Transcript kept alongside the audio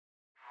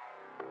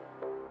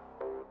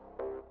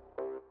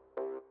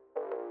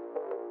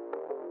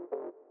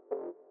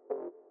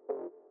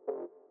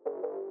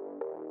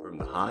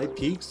high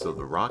peaks of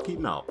the Rocky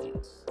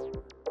Mountains.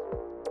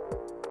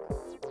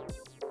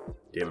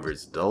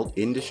 Denver's Adult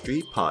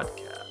Industry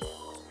Podcast.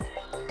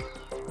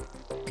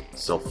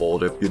 So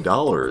fold up your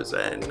dollars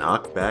and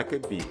knock back a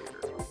beer.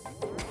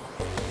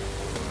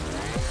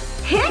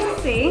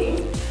 Pixie?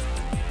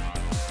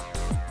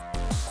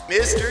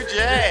 Mr.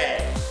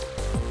 J.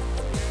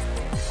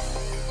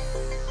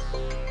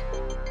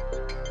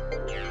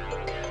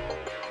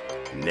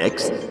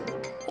 Next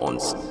on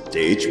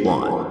Stage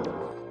 1.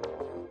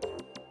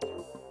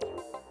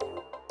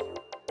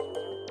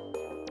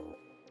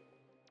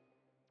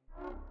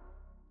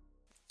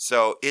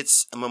 So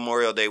it's a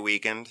Memorial Day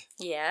weekend.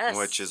 Yes.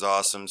 Which is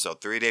awesome. So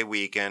 3-day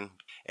weekend.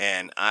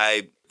 And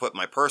I put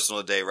my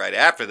personal day right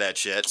after that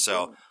shit.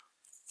 So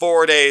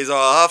 4 days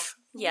off.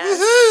 Yes.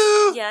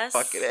 Woohoo! Yes.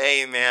 Fucking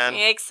A, man.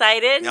 You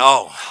excited?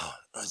 No.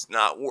 It's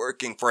not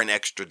working for an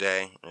extra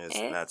day.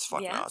 That's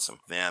fucking awesome.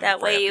 Man, that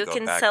way you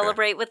can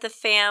celebrate with the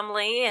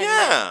family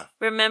and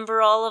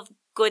remember all of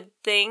good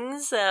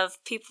things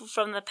of people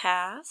from the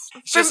past.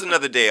 It's just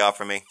another day off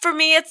for me. For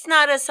me, it's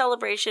not a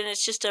celebration.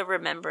 It's just a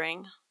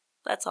remembering.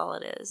 That's all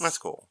it is. That's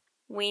cool.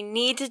 We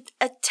need to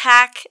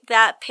attack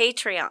that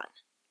Patreon.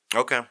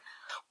 Okay.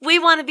 We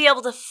want to be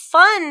able to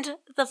fund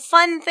the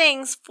fun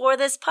things for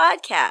this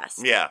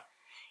podcast. Yeah.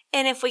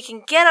 And if we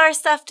can get our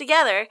stuff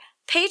together,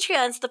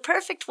 Patreon's the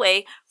perfect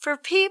way for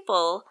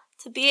people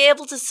to be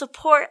able to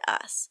support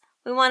us.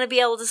 We want to be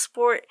able to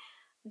support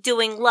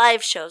doing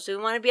live shows. We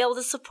want to be able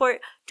to support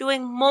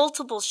doing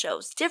multiple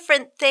shows,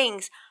 different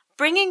things,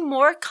 bringing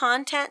more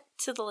content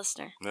to the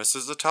listener. This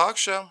is a talk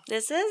show.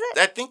 This is it.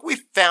 I think we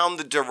found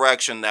the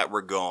direction that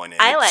we're going in.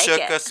 I like it.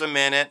 It took us a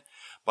minute,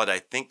 but I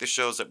think the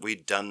shows that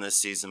we've done this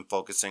season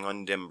focusing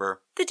on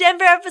Denver. The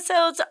Denver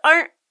episodes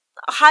aren't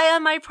high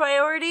on my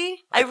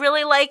priority. I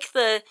really like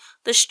the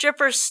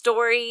stripper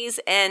stories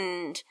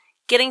and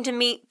getting to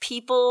meet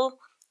people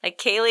like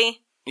Kaylee.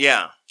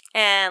 Yeah.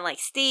 And like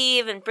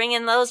Steve and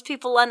bringing those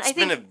people on. It's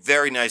been a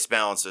very nice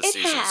balance this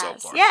season so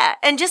far. Yeah.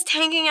 And just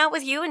hanging out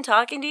with you and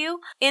talking to you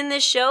in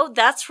this show,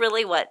 that's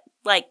really what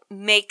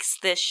makes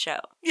this show.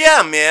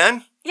 Yeah,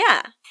 man.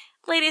 Yeah.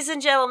 Ladies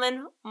and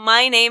gentlemen,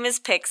 my name is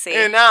Pixie.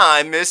 And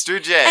I'm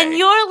Mr. J. And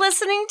you're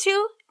listening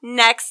to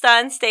Next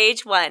on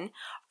Stage 1.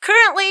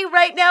 Currently,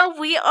 right now,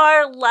 we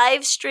are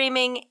live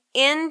streaming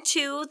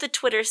into the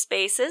Twitter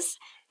Spaces.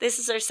 This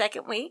is our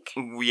second week.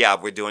 Yeah,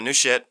 we're doing new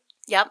shit.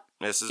 Yep.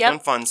 This has been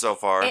fun so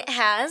far. It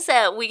has.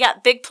 We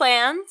got big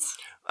plans.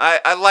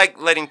 I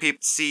like letting people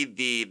see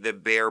the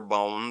bare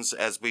bones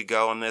as we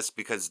go on this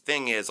because the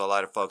thing is, a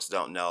lot of folks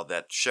don't know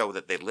that show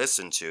that they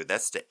listen to,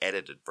 that's the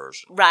edited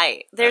version.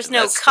 Right. There's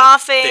no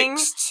coughing.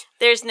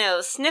 There's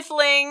no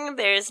sniffling.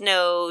 There's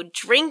no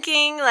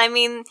drinking. I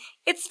mean,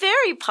 it's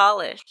very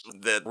polished.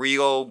 The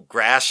real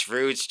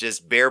grassroots,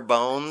 just bare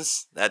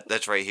bones,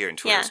 that's right here in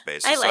Twitter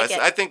Spaces. I like it.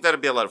 I think that'll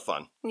be a lot of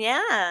fun.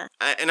 Yeah.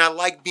 And I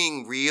like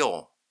being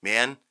real,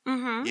 man.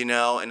 Mm-hmm. You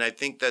know, and I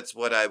think that's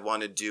what I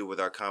want to do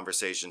with our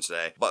conversation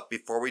today. But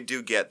before we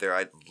do get there,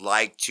 I'd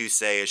like to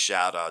say a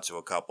shout out to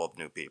a couple of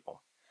new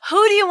people.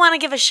 Who do you want to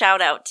give a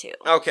shout out to?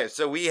 Okay,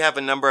 so we have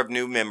a number of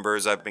new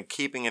members. I've been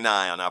keeping an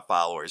eye on our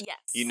followers. Yes.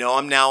 You know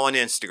I'm now on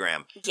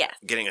Instagram. Yes.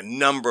 Getting a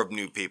number of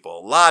new people.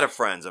 A lot of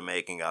friends I'm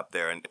making up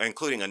there,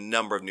 including a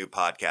number of new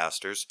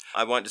podcasters.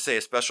 I want to say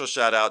a special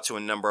shout out to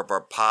a number of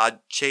our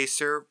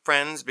Podchaser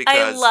friends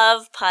because I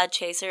love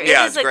Podchaser.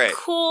 Yeah, it is it's great. A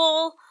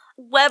cool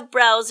web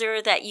browser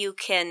that you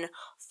can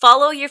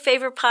follow your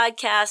favorite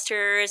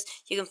podcasters.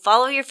 You can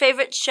follow your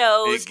favorite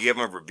shows. You give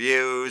them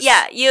reviews.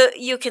 Yeah,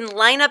 you can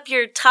line up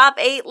your top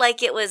 8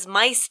 like it was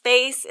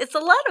MySpace. It's a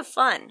lot of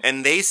fun.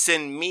 And they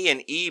send me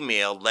an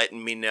email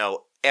letting me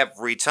know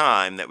every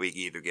time that we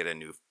either get a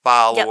new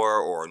follower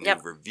or a new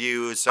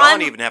review. So I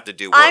don't even have to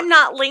do work. I'm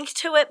not linked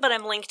to it, but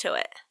I'm linked to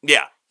it.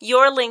 Yeah.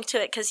 You're linked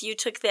to it because you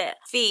took the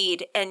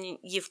feed and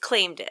you've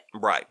claimed it.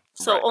 Right.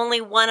 So only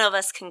one of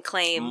us can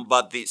claim.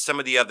 But some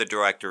of the other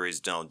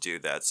directories don't do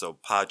that. So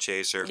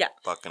Podchaser,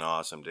 fucking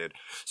awesome, dude.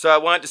 So I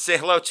wanted to say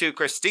hello to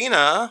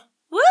Christina.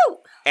 Woo!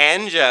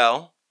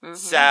 Angel,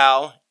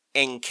 Sal,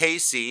 and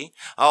Casey.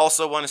 I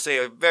also want to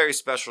say a very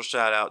special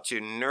shout out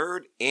to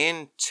Nerd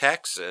in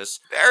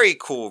Texas. Very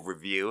cool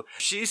review.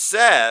 She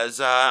says,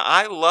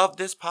 I love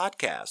this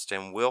podcast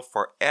and will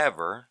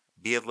forever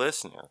be a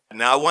listener.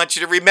 Now, I want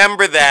you to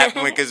remember that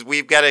because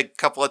we've got a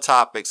couple of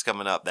topics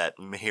coming up that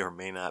may or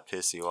may not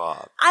piss you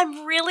off.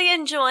 I'm really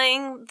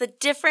enjoying the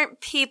different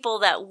people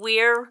that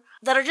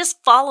are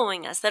just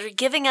following us, that are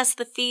giving us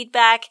the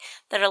feedback,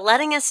 that are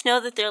letting us know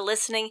that they're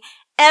listening.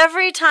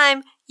 Every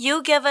time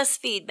you give us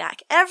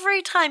feedback,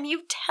 every time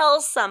you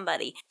tell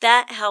somebody,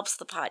 that helps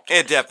the podcast.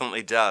 It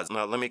definitely does.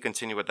 Now, let me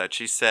continue with that.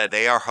 She said,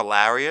 they are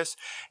hilarious,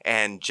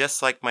 and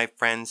just like my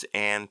friends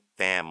and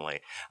family,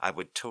 I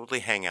would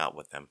totally hang out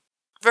with them.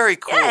 Very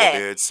cool,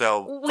 dude.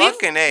 So,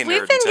 fucking A, Nerd in Texas.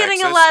 We've been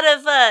getting a lot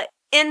of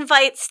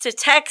invites to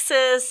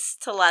Texas,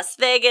 to Las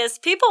Vegas.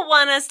 People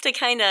want us to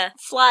kind of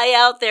fly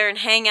out there and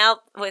hang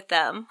out with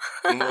them.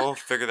 We'll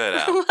figure that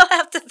out. We'll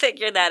have to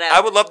figure that out. I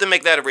would love to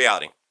make that a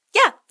reality.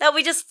 Yeah, that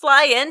we just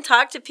fly in,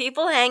 talk to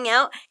people, hang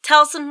out,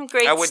 tell some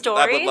great stories.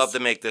 I would love to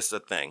make this a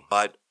thing,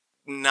 but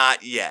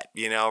not yet.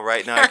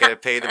 Right now I got to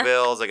pay the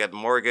bills. I got the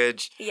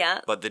mortgage. Yeah.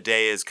 But the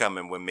day is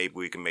coming when maybe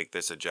we can make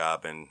this a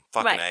job and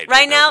fucking right.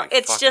 Right now,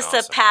 it's just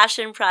a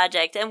passion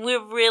project, and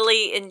we're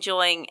really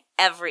enjoying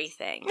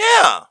everything.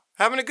 Yeah.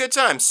 Having a good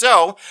time.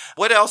 So,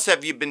 what else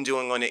have you been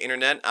doing on the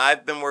internet?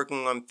 I've been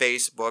working on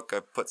Facebook.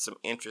 I've put some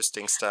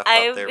interesting stuff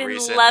up there recently.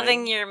 I've been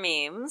loving your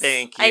memes.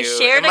 Thank you. I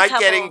shared a couple Am I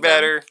getting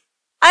better?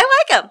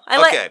 I like them.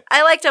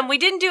 I liked them. We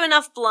didn't do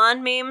enough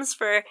blonde memes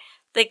for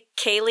the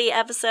Kaylee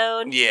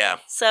episode. Yeah.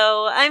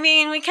 So, I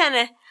mean, we kind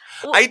of...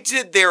 I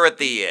did there at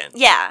the end.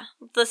 Yeah,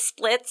 the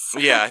splits.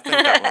 Yeah, I think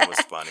that one was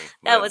funny.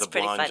 That was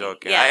pretty funny.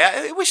 Joke.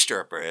 Yeah. It was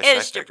stripperish. It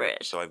was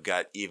stripperish. So I've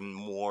got even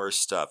more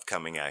stuff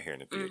coming out here in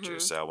the future.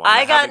 So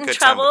I got in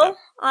trouble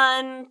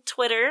on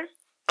Twitter.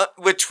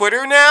 With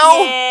Twitter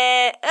now?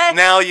 Yeah.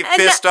 Now you've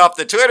pissed off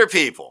the Twitter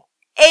people.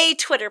 A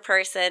Twitter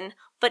person,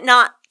 but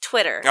not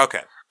Twitter.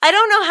 Okay. I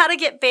don't know how to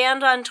get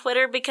banned on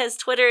Twitter because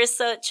Twitter is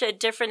such a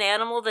different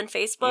animal than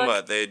Facebook.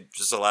 What, they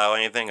just allow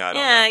anything? I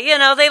don't know.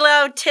 Yeah, they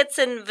allow tits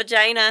and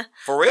vagina.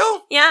 For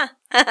real? Yeah.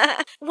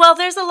 Well,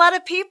 there's a lot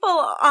of people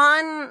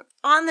on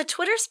the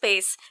Twitter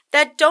space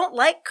that don't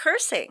like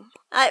cursing.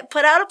 I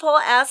put out a poll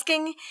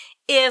asking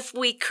if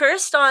we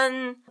cursed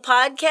on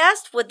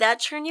podcast, would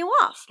that turn you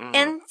off? Mm-hmm.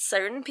 And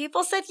certain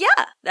people said,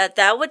 yeah,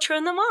 that would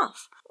turn them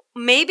off.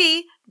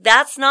 Maybe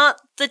that's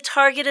not the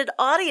targeted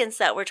audience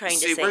that we're trying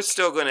to see. We're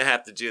still going to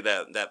have to do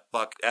that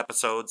fuck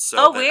episode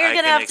so we're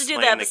going to have to do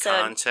the episode. The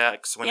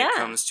context when it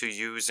comes to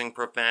using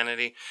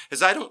profanity.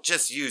 Because I don't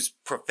just use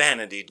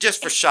profanity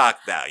just for shock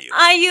value.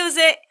 I use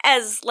it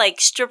as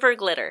like stripper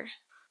glitter.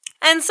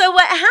 And so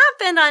what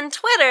happened on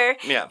Twitter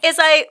is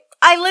I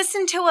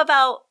listen to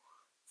about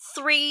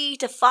 3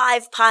 to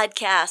 5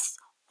 podcasts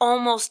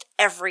almost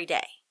every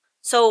day.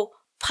 So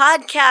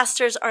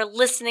podcasters are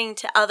listening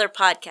to other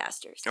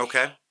podcasters.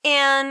 Okay.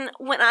 And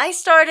when I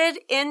started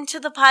into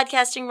the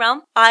podcasting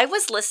realm, I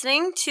was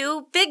listening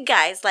to big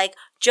guys like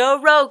Joe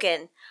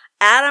Rogan,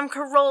 Adam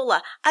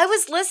Carolla. I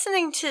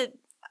listened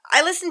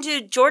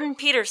to Jordan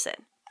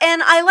Peterson.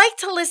 And I like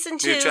to listen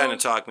to... You're trying to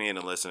talk me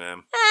into listening to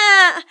him.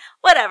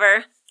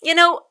 Whatever.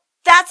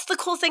 That's the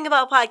cool thing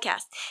about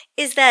podcasts,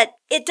 is that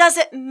it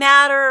doesn't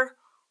matter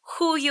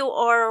who you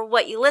are or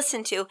what you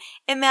listen to.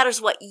 It matters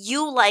what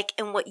you like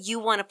and what you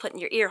want to put in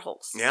your ear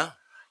holes. Yeah.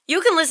 You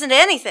can listen to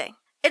anything.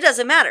 It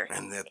doesn't matter.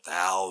 And there are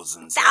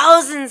thousands.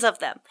 Thousands of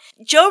them.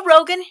 Joe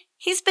Rogan,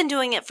 he's been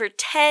doing it for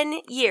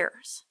 10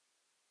 years.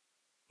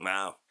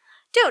 Wow.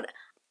 Dude,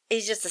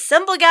 he's just a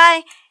simple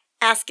guy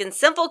asking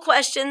simple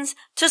questions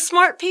to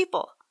smart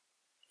people.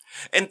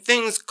 And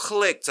things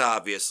clicked,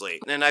 obviously.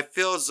 And I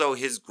feel as though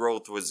his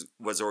growth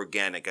was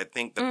organic. I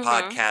think the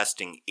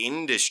podcasting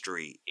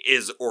industry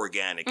is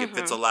organic if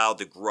it's allowed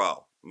to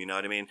grow. You know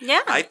what I mean?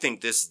 Yeah. I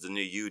think this is the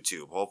new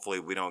YouTube. Hopefully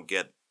we don't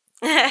get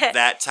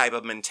that type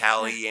of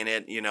mentality in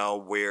it,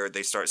 where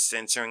they start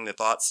censoring the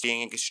thoughts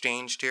being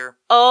exchanged here.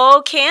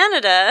 Oh,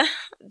 Canada.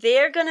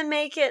 They're going to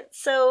make it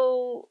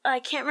so,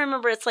 I can't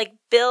remember. It's like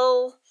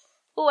Bill...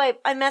 Oh,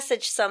 I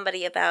messaged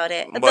somebody about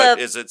it. But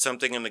is it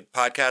something in the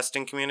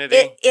podcasting community?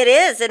 It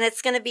is, and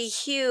it's going to be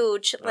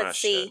huge. Let's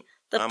see.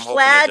 The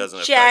plaid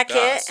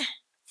jacket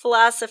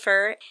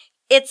philosopher.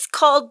 It's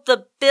called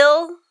the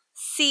Bill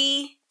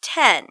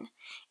C-10. And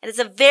it's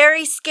a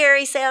very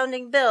scary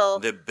sounding bill.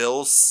 The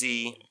Bill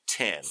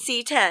C-10.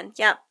 C-10,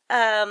 yeah.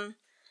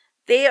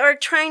 They are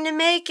trying to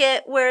make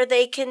it where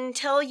they can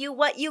tell you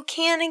what you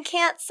can and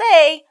can't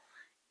say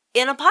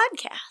in a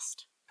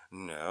podcast.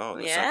 No,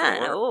 that's not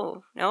gonna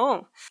work.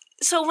 No.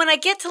 So when I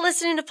get to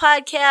listening to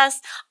podcasts,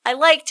 I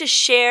like to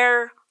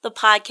share the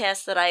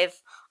podcasts that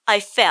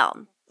I've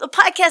found. The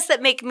podcasts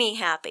that make me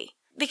happy.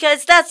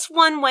 Because that's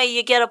one way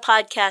you get a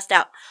podcast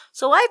out.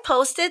 So I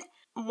posted,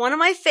 one of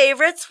my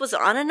favorites was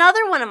on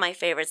another one of my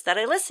favorites that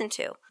I listened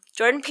to.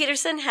 Jordan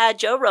Peterson had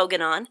Joe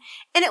Rogan on,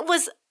 and it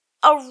was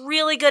a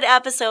really good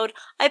episode.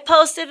 I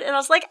posted, and I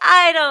was like,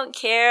 I don't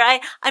care.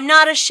 I'm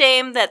not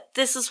ashamed that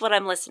this is what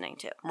I'm listening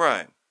to.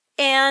 Right.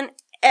 And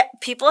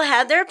people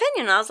had their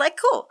opinion. I was like,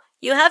 cool.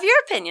 You have your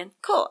opinion.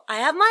 Cool. I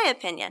have my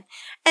opinion.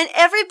 And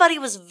everybody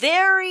was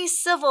very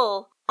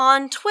civil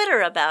on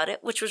Twitter about it,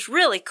 which was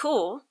really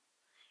cool,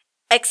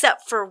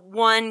 except for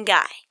one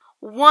guy.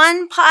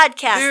 One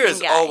podcasting guy.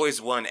 There's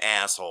always one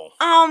asshole.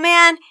 Oh,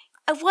 man.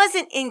 I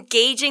wasn't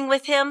engaging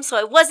with him, so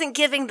I wasn't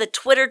giving the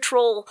Twitter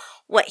troll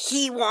what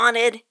he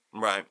wanted.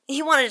 Right.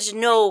 He wanted to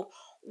know,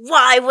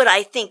 why would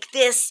I think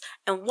this,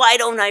 and why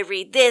don't I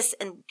read this?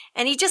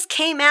 And he just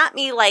came at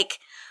me like,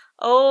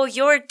 oh,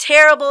 you're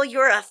terrible,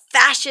 you're a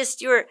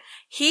fascist,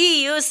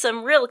 he used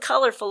some real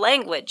colorful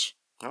language.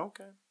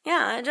 Okay.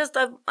 Yeah,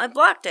 I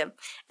blocked him.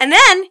 And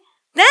then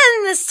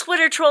this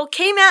Twitter troll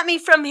came at me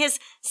from his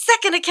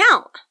second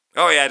account.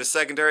 Oh, yeah, the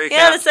secondary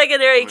account? Yeah, the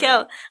secondary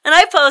account. And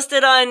I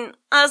posted I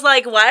was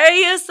like, why are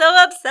you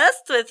so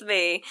obsessed with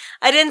me?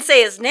 I didn't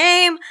say his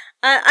name.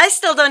 I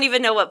still don't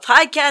even know what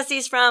podcast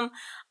he's from.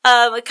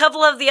 A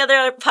couple of the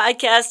other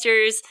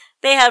podcasters,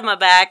 they had my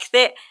back.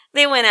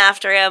 They went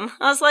after him.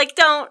 I was like,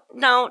 don't.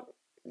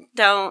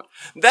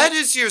 That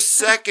is your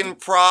second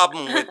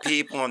problem with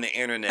people on the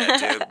internet,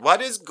 dude.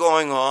 What is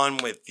going on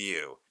with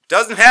you?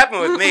 Doesn't happen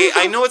with me.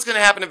 I know it's going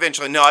to happen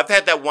eventually. No, I've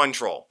had that one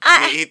troll.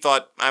 He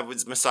thought I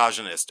was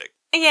misogynistic.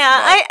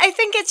 Yeah, I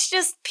think it's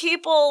just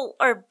people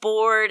are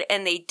bored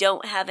and they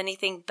don't have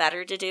anything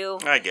better to do.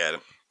 I get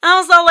it. I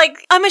was all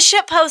like, I'm a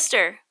shit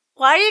poster.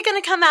 Why are you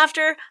going to come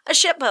after a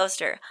shit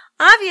poster?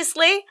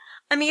 Obviously,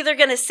 I'm either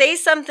going to say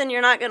something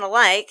you're not going to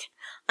like.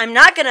 I'm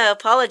not going to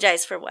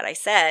apologize for what I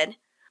said.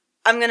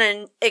 I'm going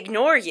to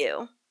ignore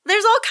you.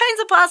 There's all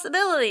kinds of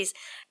possibilities.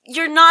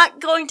 You're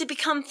not going to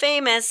become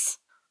famous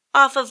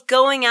off of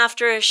going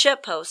after a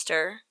shit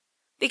poster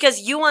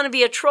because you want to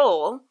be a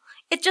troll.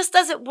 It just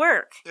doesn't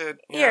work. Dude,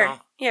 Here,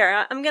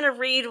 I'm going to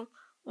read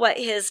what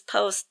his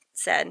post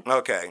said.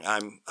 Okay,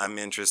 I'm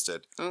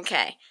interested.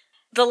 Okay.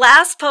 The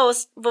last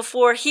post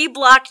before he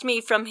blocked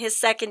me from his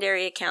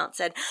secondary account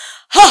said,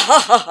 "Ha ha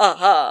ha ha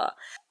ha.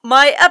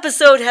 My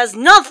episode has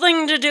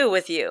nothing to do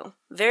with you."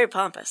 Very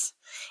pompous.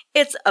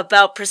 "It's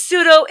about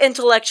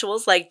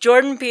pseudo-intellectuals like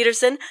Jordan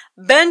Peterson,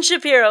 Ben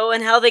Shapiro,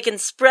 and how they can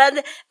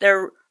spread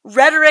their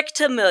rhetoric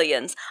to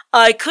millions.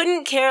 I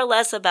couldn't care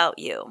less about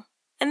you."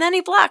 And then he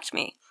blocked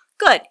me.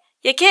 Good.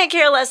 You can't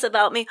care less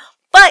about me,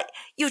 but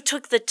you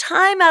took the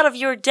time out of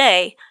your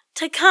day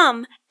to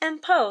come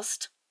and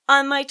post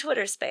on my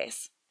Twitter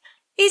space.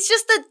 He's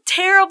just a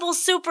terrible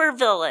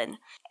supervillain.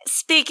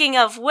 Speaking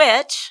of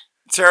which...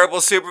 Terrible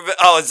supervillain.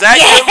 Oh, is that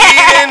your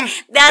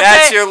lead-in?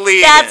 That's your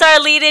lead-in. That's our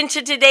lead-in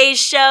to today's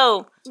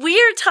show. We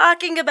are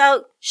talking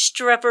about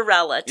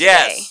Stripperella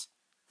today.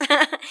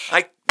 Yes.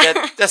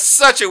 That's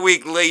such a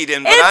weak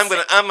lead-in, but I'm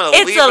gonna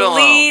leave it alone. It's a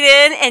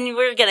lead-in, and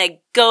we're gonna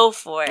go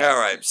for it. All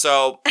right.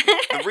 So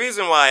the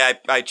reason why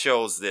I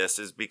chose this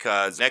is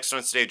because next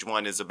on Stage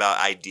 1 is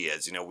about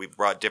ideas. You know, we've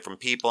brought different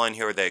people in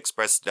here that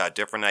express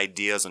different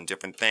ideas on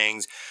different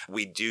things.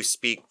 We do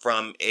speak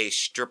from a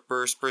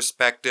stripper's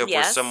perspective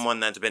or someone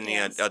that's been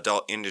in the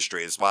adult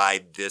industry. Is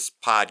why this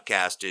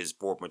podcast is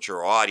for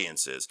mature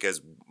audiences,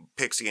 because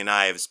Pixie and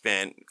I have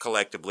spent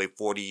collectively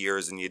 40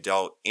 years in the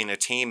adult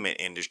entertainment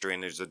industry,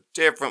 and there's a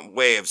different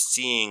way of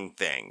seeing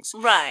things.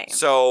 Right.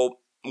 So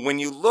when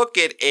you look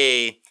at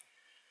a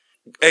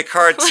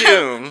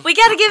cartoon... We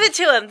got to give it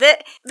to him.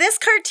 This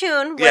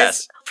cartoon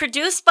was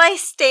produced by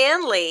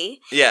Stan Lee.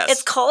 Yes.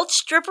 It's called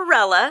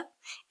Stripperella.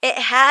 It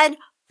had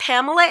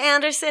Pamela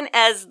Anderson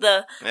as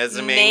the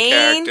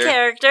main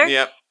character.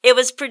 Yep. It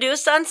was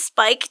produced on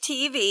Spike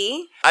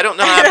TV. I don't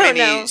know how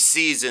many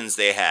seasons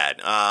they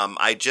had.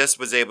 I just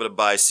was able to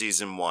buy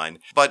season 1.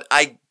 But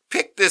I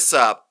picked this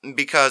up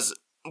because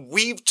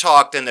we've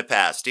talked in the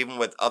past, even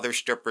with other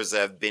strippers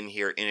that have been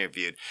here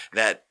interviewed,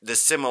 that the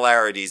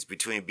similarities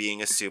between being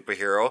a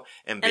superhero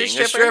and being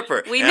a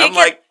stripper. We make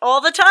it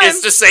all the time.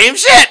 It's the same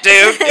shit,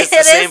 dude. It's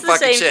the same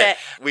fucking shit. shit.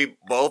 We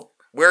both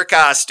wear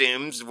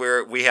costumes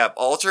where we have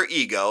alter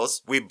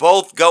egos. We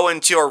both go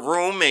into a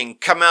room and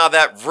come out of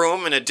that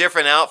room in a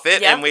different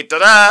outfit, and we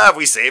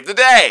save the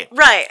day.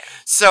 Right.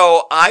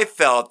 So I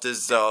felt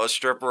as though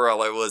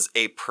Stripperella was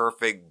a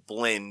perfect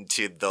blend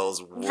to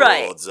those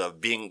worlds of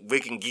being.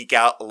 We can geek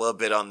out a little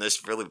bit on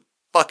this really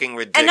fucking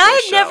ridiculous And I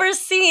had show. never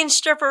seen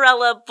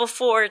Stripperella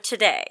before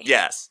today.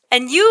 Yes.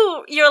 And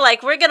you're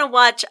like, we're going to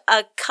watch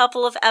a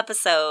couple of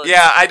episodes.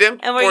 Yeah, I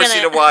didn't force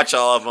you to watch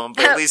all of them,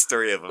 but at least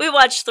 3 of them. We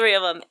watched 3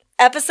 of them.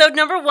 Episode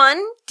number 1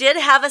 did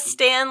have a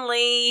Stan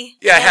Lee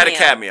cameo. It had a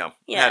cameo.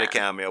 Yeah. Had a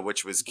cameo,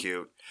 which was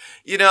cute.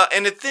 You know,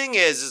 and the thing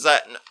is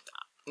that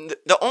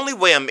the only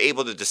way I'm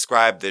able to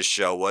describe this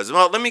show was,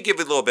 well, let me give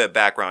you a little bit of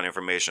background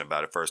information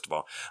about it, first of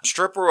all.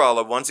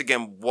 Stripperella, once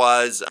again,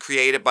 was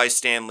created by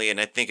Stan Lee,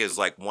 and I think is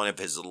like one of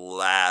his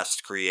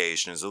last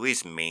creations, at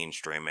least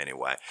mainstream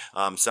anyway.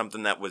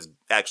 Something that was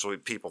actually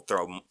people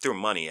threw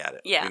money at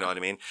it. Yeah. You know what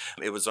I mean?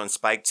 It was on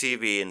Spike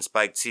TV, and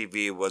Spike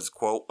TV was,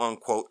 quote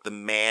unquote, the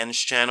man's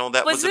channel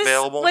that was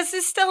available. Was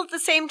this still at the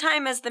same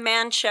time as The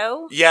Man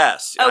Show?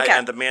 Yes. Okay.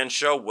 And the Man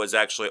Show was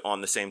actually on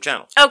the same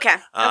channel. Okay.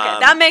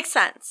 That makes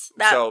sense.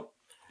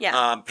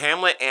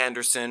 Pamela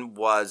Anderson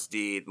was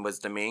the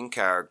main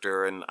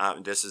character, and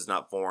this is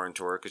not foreign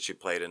to her because she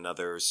played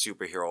another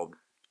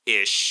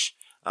superhero-ish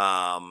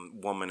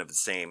woman of the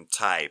same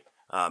type,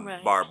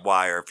 Barbed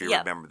Wire, if you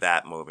remember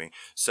that movie.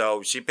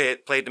 So she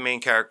played the main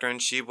character,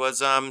 and she was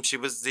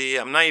the.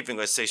 I'm not even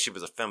going to say she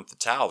was a femme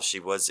fatale. She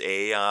was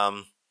a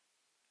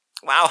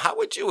Wow, how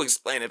would you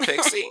explain it,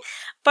 Pixie?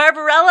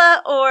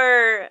 Barbarella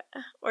or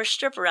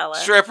Stripperella?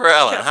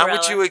 Stripperella. How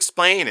would you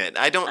explain it?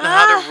 I don't know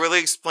how to really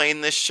explain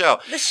this show.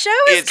 The show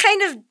is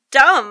kind of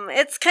dumb.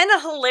 It's kind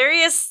of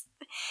hilarious.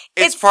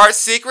 It's part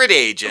secret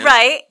agent.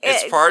 Right.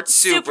 It's part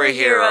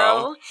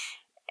superhero.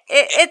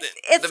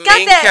 It's the got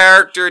main that,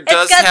 character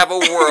does have a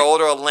world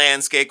or a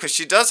landscape because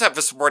she does have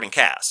a supporting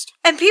cast.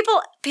 And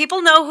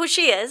people know who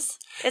she is.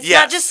 It's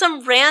not just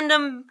some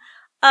random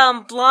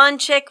blonde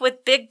chick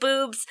with big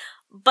boobs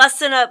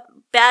busting up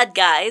bad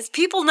guys.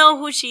 People know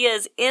who she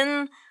is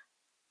in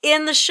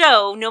the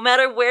show, no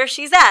matter where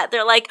she's at.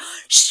 They're like,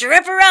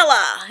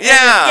 Stripperella.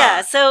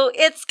 Yeah. So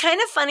it's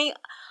kind of funny.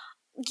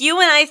 you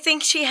and I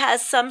think she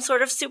has some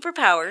sort of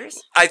superpowers.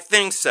 I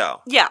think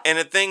so. Yeah. And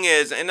the thing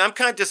is, and I'm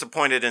kind of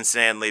disappointed in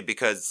Stan Lee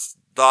because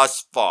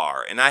thus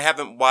far, and I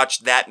haven't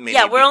watched that many.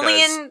 Yeah, we're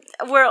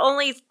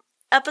only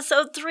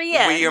episode 3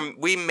 in.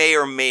 We may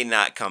or may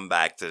not come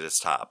back to this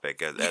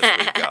topic as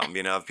we go.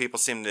 You know, if people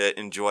seem to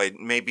enjoy,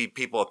 maybe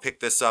people will pick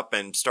this up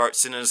and start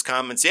sending us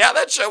comments. Yeah,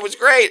 that show was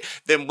great.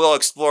 Then we'll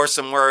explore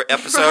some more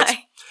episodes. Right.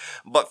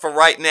 But for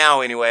right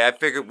now, anyway, I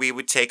figured we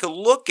would take a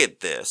look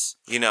at this.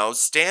 You know,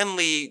 Stan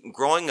Lee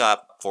growing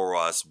up for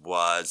us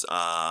was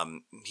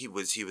he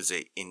was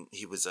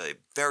a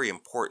very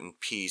important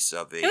piece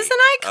of He was an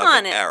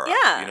icon. era.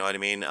 Yeah. You know what I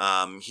mean?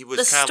 He was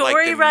The kind of like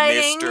the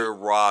story-writing. Mr.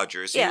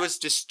 Rogers. Yeah. He was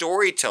the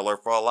storyteller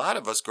for a lot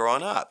of us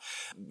growing up.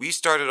 We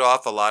started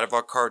off a lot of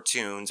our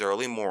cartoons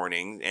early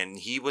morning, and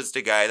he was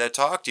the guy that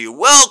talked to you.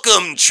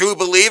 Welcome, true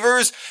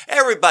believers.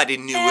 Everybody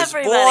knew his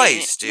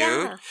voice, dude.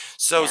 Yeah.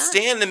 So Yeah.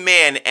 Stan the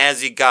Man,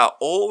 as he got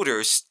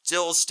older,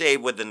 still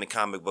stayed within the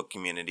comic book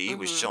community. He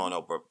was showing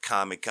up at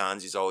Comic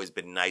Cons. He's always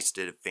been nice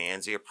to the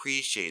fans. He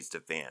appreciates the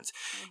fans.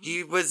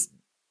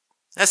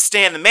 That's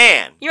Stan the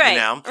Man. You're right. You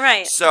know?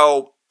 Right.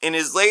 So in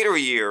his later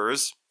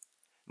years,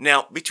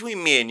 now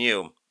between me and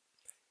you,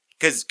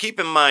 because keep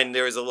in mind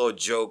there is a little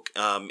joke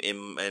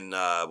in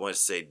I want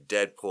to say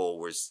Deadpool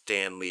where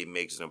Stan Lee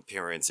makes an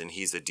appearance and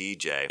he's a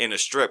DJ in a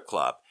strip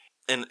club.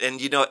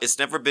 And you know, it's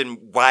never been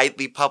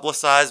widely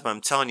publicized, but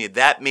I'm telling you,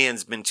 that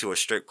man's been to a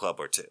strip club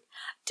or two.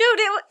 Dude,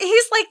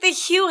 he's like the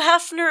Hugh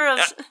Hefner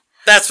of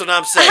That's what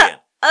I'm saying.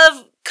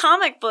 of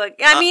comic book.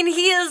 I mean,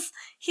 he is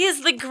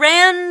the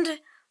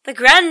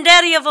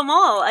granddaddy of them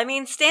all. I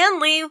mean, Stan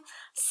Lee,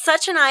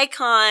 such an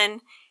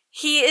icon.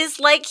 He is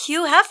like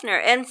Hugh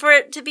Hefner, and for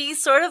it to be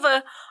sort of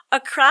a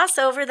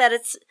crossover that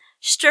it's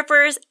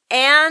strippers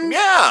and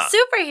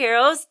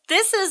superheroes,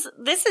 this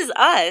is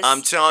us.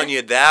 I'm telling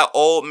you, that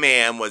old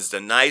man was the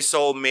nice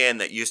old man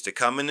that used to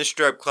come in the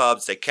strip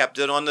clubs. They kept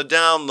it on the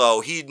down low.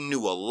 He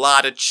knew a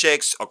lot of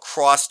chicks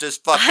across this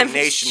fucking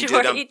nation,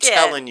 sure dude. I'm he did.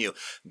 telling you,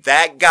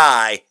 that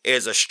guy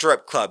is a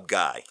strip club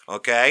guy,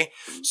 okay?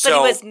 But he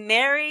was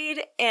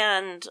married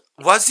and...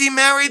 Was he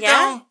married,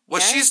 though?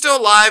 Was she still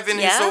alive in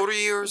his older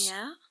years?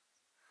 Yeah.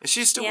 Is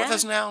she still with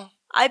us now?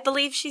 I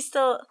believe she's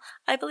still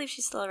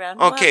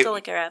around. Okay. We'll have to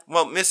look her up.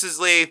 Well, Mrs.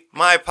 Lee,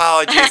 my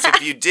apologies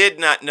if you did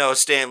not know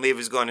Stan Lee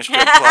was going to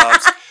strip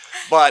clubs,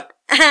 but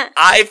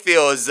I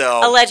feel as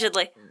though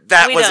allegedly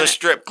that was a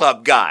strip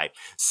club guy.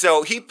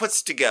 So he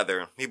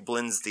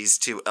blends these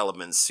two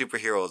elements,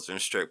 superheroes and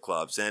strip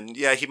clubs, and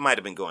yeah, he might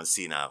have been going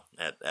senile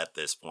at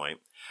this point.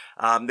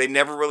 They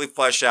never really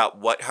flesh out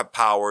what her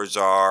powers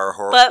are,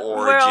 her but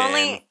origin. We're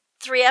only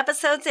 3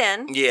 episodes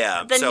in.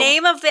 Yeah. The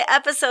name of the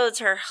episodes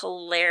are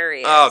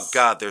hilarious. Oh,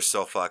 God, they're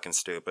so fucking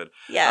stupid.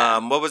 Yeah.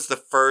 What was the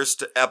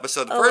first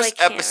episode? The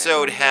first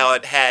episode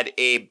had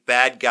a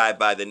bad guy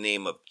by the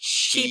name of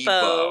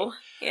Cheapo.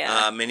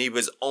 Yeah. And he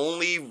was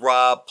only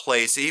robbed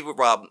he would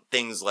rob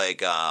things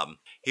like,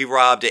 he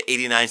robbed an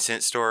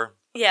 89-cent store.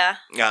 Yeah.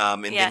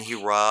 Then he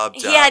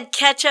robbed... He had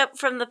ketchup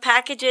from the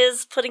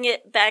packages, putting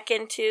it back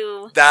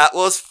into... That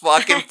was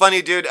fucking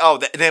funny, dude. Oh,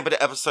 the name of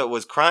the episode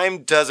was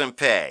Crime Doesn't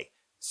Pay.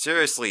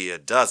 Seriously,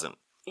 it doesn't.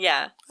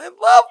 Yeah. I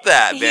love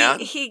that, man.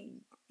 He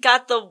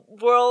got the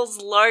world's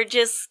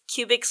largest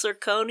cubic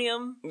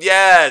zirconium.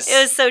 Yes.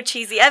 It was so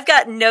cheesy. I've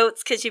got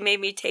notes because you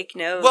made me take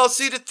notes. Well,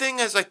 see, the thing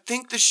is, I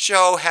think the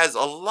show has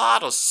a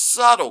lot of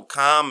subtle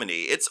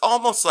comedy. It's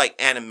almost like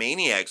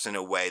Animaniacs in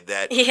a way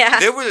that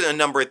there were a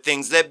number of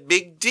things that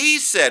Big D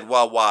said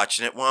while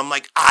watching it where I'm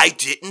like, I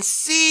didn't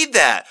see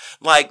that.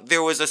 Like,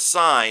 there was a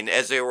sign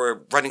as they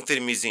were running through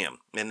the museum,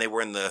 and they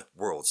were in the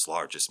world's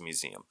largest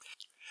museum.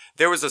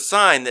 There was a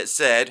sign that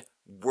said,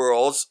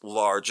 world's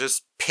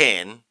largest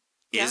pin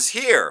is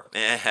here.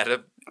 And it had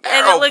an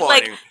arrow and it looked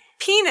pointing. Like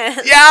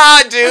penis.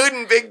 Yeah, dude.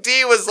 And Big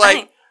D was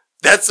like,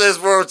 that says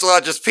world's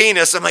largest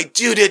penis. I'm like,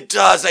 dude, it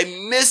does. I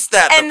missed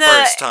that the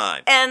first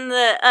time. And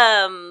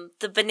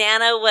the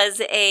banana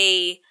was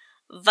a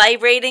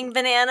vibrating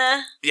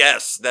banana.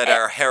 Yes, that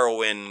our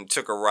heroine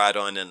took a ride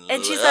on and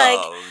loved. She's like,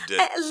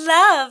 I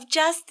love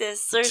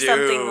justice or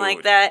something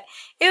like that.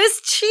 It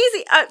was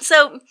cheesy.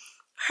 So...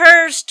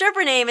 her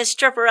stripper name is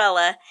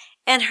Stripperella,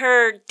 and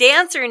her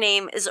dancer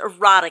name is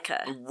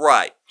Erotica.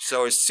 Right.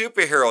 So her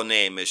superhero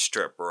name is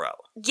Stripperella.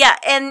 Yeah,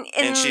 and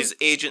she's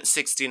Agent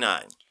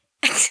 69.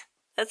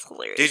 That's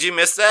hilarious. Did you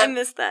miss that? I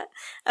missed that.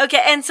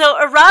 Okay, and so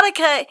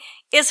Erotica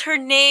is her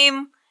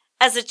name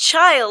as a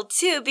child,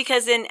 too,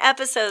 because in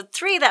episode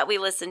 3 that we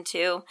listened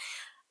to,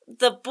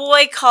 the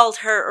boy called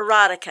her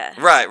Erotica.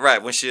 Right.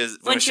 When she was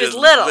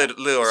little. Little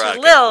Erotica.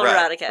 Little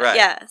Erotica. Right.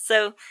 Yeah,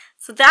 So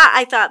that,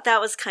 I thought that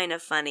was kind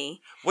of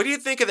funny. What do you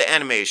think of the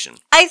animation?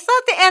 I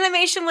thought the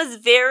animation was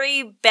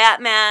very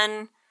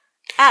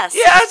Batman-esque.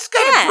 Yeah, it's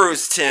got a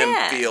Bruce Timm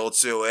feel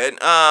to it.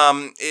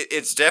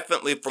 It's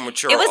definitely for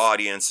mature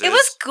audiences. It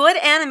was good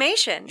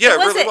animation. Yeah, it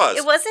really was.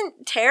 It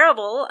wasn't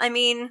terrible. I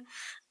mean,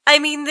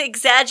 the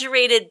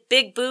exaggerated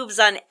big boobs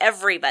on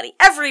everybody.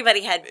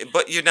 Everybody had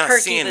But you're not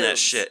seeing boobs. That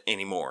shit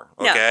anymore,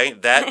 okay? No.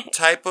 That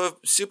type of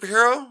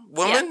superhero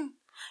woman...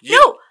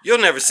 No. You'll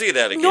never see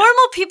that again.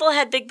 Normal people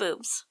had big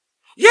boobs.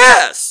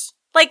 Yes!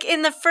 Like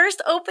in the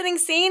first opening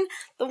scene,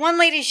 the one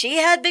lady, she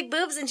had big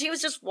boobs and she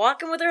was just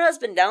walking with her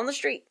husband down the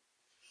street.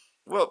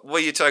 What are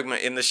you talking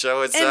about in the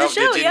show itself?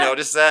 show, Did you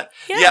notice that?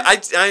 Yeah.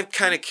 I'm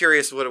kind of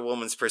curious what a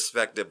woman's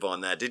perspective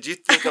on that. Did you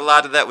think a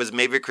lot of that was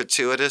maybe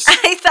gratuitous?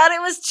 I thought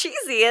it was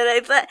cheesy, and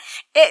I thought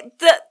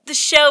the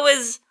show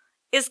is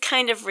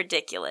kind of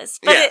ridiculous.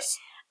 But yes.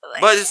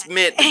 But it's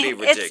meant to be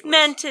ridiculous. It's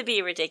meant to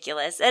be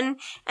ridiculous. And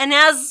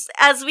as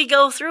we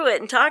go through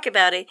it and talk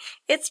about it,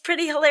 it's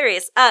pretty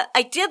hilarious.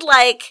 I did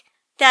like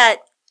that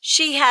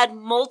she had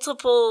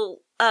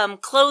multiple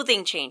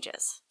clothing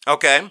changes.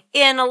 Okay.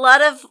 In a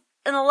lot of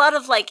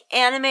like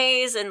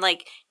animes and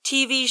like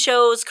TV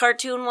shows,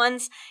 cartoon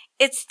ones,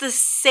 it's the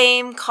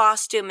same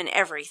costume and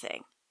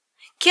everything.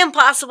 Kim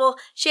Possible,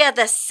 she had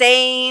the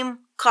same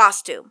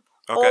costume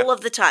all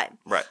of the time.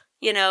 Right.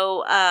 You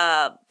know,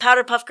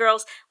 Powder Puff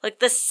Girls look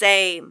the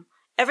same.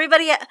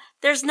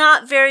 There's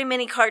not very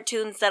many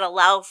cartoons that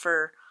allow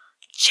for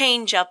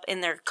change up in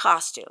their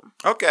costume.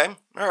 Okay.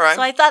 All right.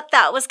 So I thought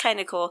that was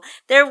kind of cool.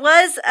 There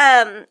was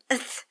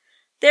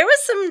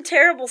some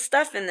terrible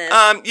stuff in this.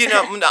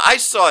 I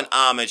saw an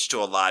homage to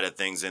a lot of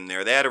things in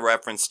there. They had a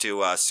reference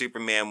to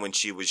Superman when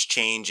she was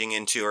changing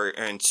into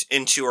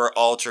her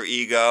alter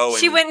ego.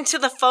 She went into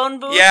the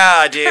phone booth.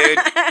 Yeah, dude.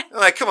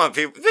 Like, come on,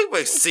 people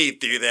see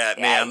through that,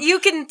 man. You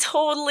can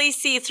totally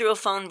see through a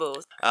phone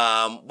booth.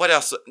 What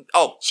else?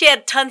 Oh, she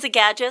had tons of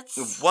gadgets.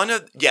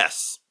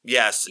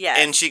 Yes.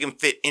 And she can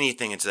fit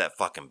anything into that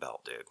fucking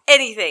belt, dude.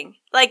 Anything.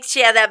 Like,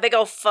 she had that big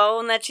old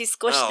phone that she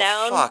squished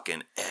down. Oh,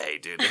 fucking A,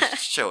 dude.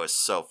 This show is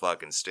so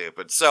fucking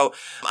stupid. So,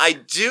 I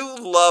do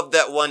love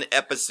that one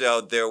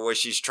episode there where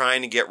she's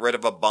trying to get rid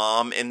of a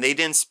bomb, and they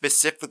didn't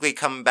specifically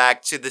come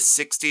back to the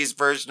 60s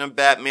version of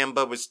Batman,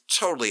 but was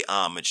totally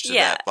homage to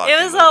that fucking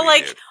it was movie, all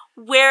like, dude.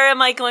 Where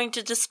am I going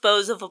to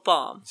dispose of a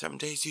bomb? Some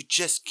days you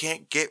just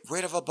can't get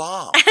rid of a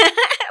bomb.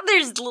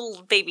 There's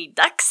little baby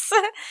ducks.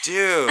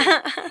 Dude.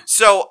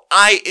 So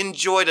I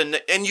enjoyed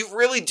and you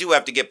really do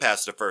have to get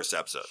past the first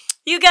episode.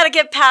 You got to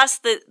get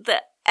past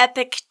the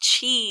epic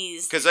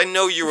cheese. Because I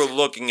know you were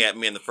looking at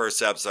me in the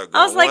first episode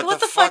going, I was like, what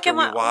the fuck are we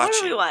watching?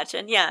 What are we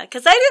watching? Yeah,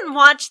 because I didn't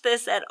watch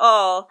this at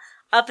all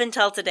up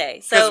until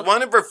today. Because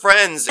one of her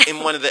friends in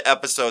one of the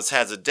episodes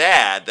has a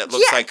dad that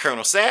looks like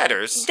Colonel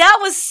Sanders. That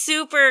was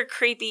super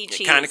creepy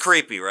cheese. Kind of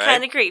creepy, right?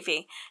 Kind of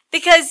creepy.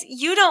 Because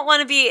you don't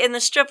want to be in the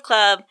strip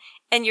club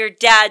and your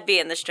dad be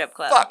in the strip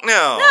club. Fuck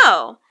no.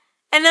 No.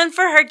 And then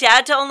for her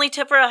dad to only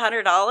tip her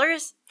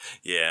 $100?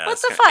 Yeah.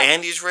 What the fuck?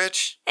 Andy's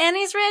rich?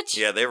 Andy's rich?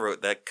 Yeah, they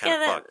wrote that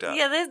kind of fucked up.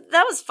 Yeah,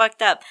 that was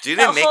fucked up. Do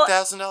they make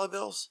 $1,000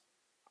 bills?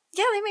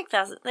 Yeah, they make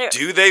 $1,000.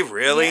 Do they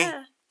really?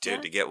 Yeah.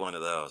 Dude, to get one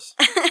of those.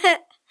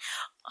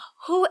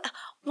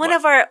 One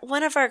of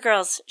our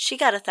girls, she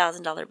got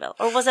 $1,000 bill.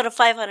 Or was it a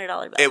 $500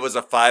 bill? It was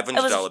a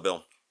 $500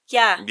 bill.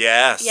 Yeah.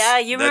 Yes. Yeah,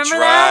 you remember that?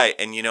 That's right.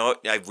 And you know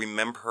what? I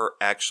remember her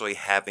actually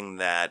having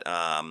that,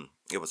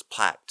 it was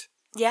plaqued.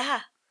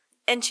 Yeah.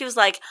 And she was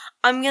like,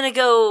 I'm going to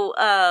go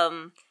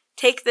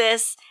take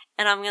this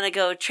and I'm going to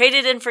go trade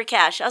it in for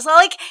cash. I was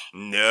like,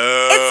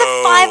 no. It's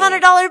a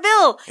 $500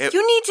 bill.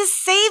 You need to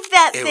save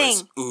that thing.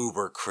 It was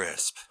uber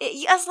crisp.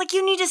 I was like,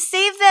 you need to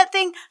save that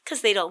thing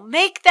because they don't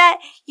make that.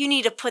 You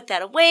need to put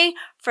that away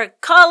for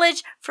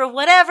college, for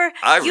whatever.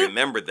 I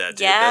remembered that,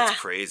 dude. Yeah. That's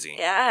crazy.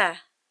 Yeah.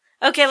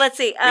 Okay, let's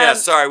see.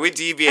 Sorry, we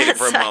deviated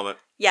for a moment.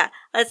 Yeah,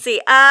 let's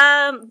see.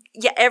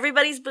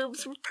 Everybody's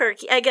boobs were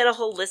perky. I got a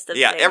whole list of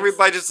things.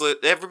 everybody's,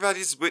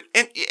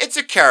 and it's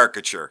a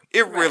caricature.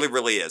 It really,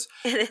 really is.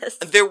 It is.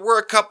 There were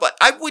a couple.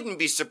 I wouldn't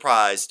be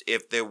surprised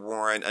if there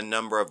weren't a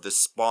number of the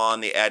Spawn,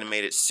 the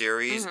animated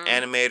series,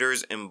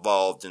 animators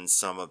involved in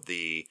some of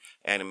the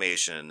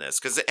animation in this,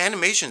 because the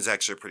animation is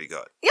actually pretty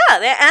good. Yeah,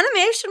 the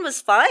animation was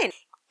fine.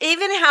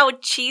 Even how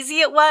cheesy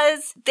it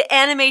was, the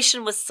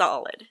animation was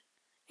solid.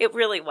 It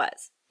really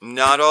was.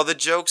 Not all the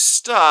jokes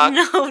stuck.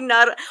 No,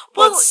 not.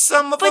 But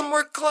some of them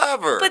were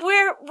clever. But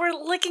we're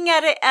looking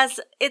at it as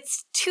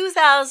it's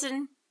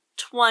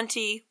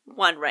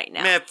 2021 right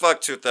now. Man,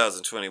 fuck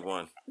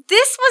 2021.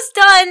 This was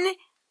done in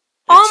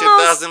almost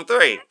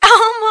 2003.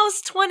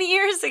 Almost 20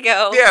 years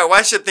ago. Yeah,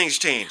 why should things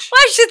change?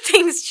 Why should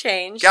things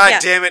change? God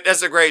damn it,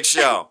 that's a great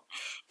show.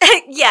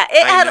 Yeah,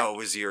 I know it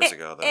was years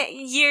ago though.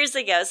 Years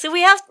ago. So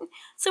we're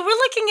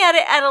looking at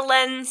it at a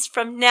lens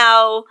from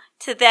now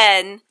to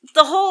then.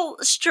 The whole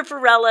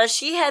stripperella,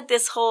 she had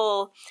this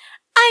whole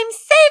I'm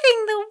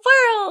saving the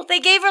world.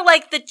 They gave her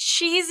like the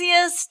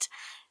cheesiest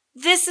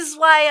this is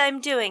why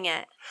I'm doing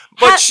it.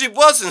 But she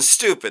wasn't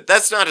stupid.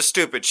 That's not a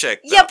stupid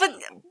chick, though. Yeah, but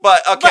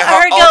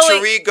her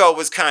alter ego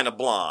was kind of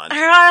blonde.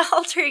 Her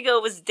alter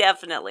ego was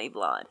definitely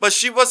blonde. But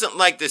she wasn't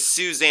like the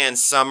Suzanne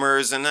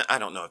Summers, and I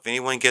don't know if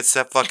anyone gets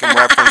that fucking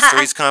reference,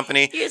 Three's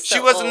Company. She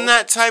wasn't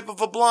that type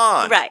of a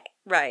blonde.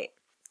 Right.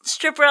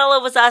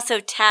 Stripperella was also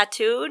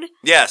tattooed.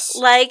 Yes.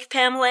 Like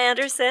Pamela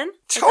Anderson.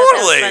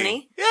 Totally.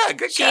 Funny. Yeah,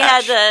 good catch. She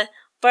had the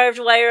barbed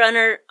wire on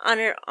her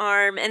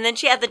arm, and then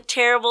she had the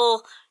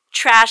terrible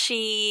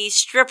trashy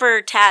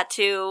stripper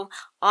tattoo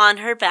on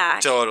her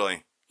back.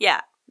 Totally.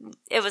 Yeah.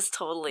 It was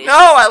totally. No,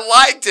 I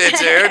liked it,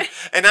 dude.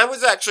 And I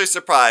was actually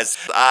surprised.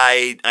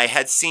 I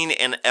had seen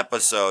an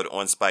episode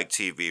on Spike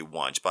TV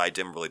once, but I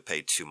didn't really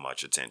pay too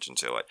much attention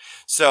to it.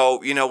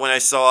 So, you know, when I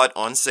saw it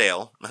on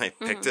sale, I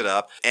picked it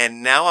up.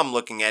 And now I'm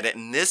looking at it,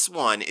 and this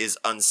one is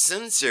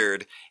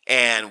uncensored.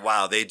 And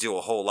wow, they do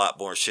a whole lot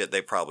more shit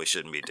they probably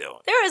shouldn't be doing.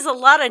 There is a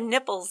lot of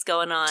nipples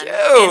going on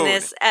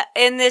Dude.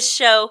 in this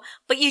show,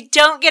 but you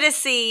don't get to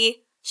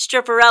see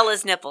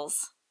Stripperella's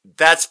nipples.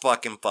 That's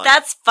fucking funny.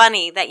 That's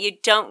funny that you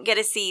don't get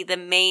to see the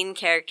main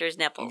character's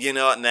nipples. You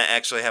know, and they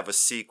actually have a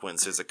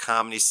sequence. There's a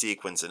comedy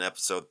sequence in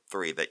episode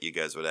 3 that you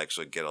guys would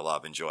actually get a lot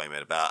of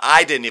enjoyment about.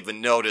 I didn't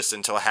even notice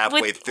until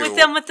halfway through. With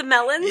them with the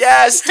melons?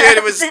 Yes, dude.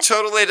 It was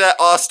totally that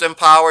Austin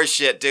Powers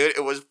shit, dude.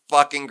 It was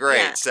fucking great.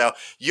 Yeah. So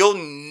you'll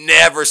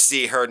never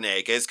see her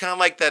naked. It's kind of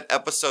like that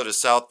episode of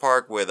South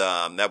Park with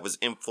that was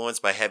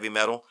influenced by heavy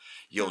metal.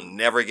 You'll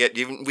never get,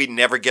 we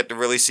never get to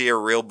really see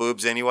her real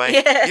boobs anyway.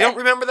 Yeah. You don't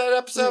remember that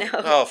episode?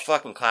 No. Oh,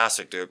 fucking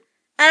classic, dude.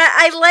 And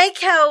I like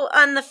how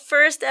on the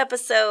first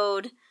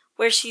episode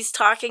where she's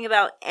talking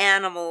about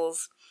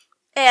animals,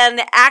 and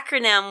the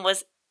acronym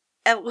was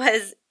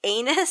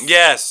anus.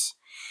 Yes.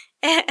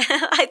 And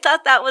I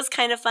thought that was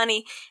kind of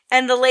funny.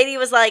 And the lady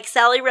was like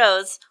Sally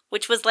Rose,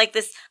 which was like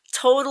this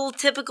total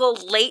typical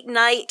late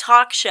night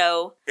talk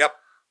show. Yep.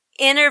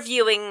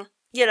 Interviewing,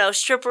 you know,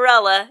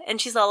 Stripperella, and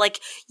she's all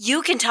like,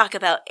 "You can talk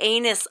about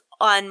anus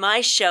on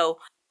my show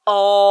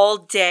all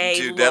day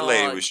Dude, long." that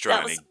lady was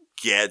trying to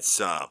get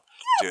some.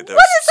 Dude, that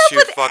What was is too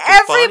up with fucking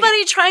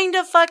everybody trying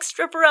to fuck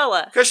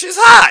Stripperella? Because she's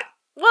hot.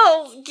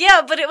 Well,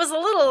 yeah, but it was a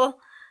little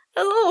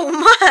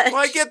much. Well,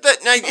 I get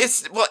that. Now,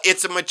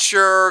 it's a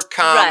mature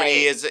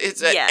comedy.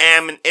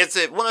 Right.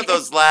 It's one of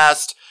those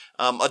last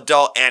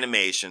adult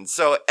animations.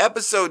 So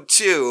episode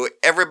 2,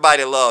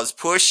 everybody loves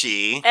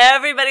Pushy.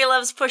 Everybody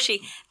loves Pushy.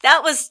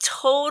 That was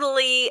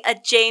totally a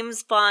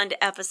James Bond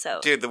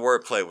episode. Dude, the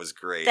wordplay was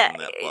great in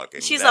that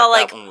fucking. She's that, all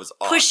that like, one was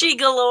awesome. Pushy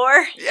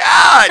galore.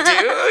 Yeah,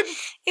 dude.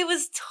 It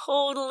was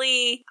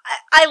totally.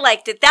 I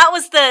liked it. That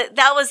was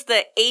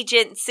the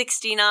Agent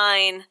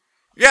 69.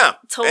 Yeah,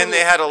 Totally. and they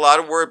had a lot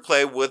of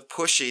wordplay with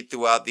Pushy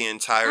throughout the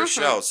entire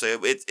show. So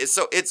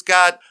it's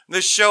got,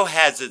 the show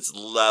has its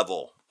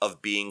level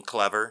of being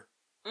clever.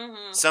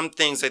 Mm-hmm. Some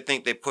things I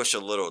think they push a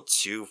little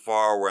too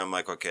far, where I'm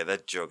like, okay,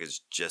 that joke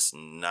is just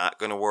not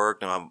going to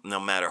work, no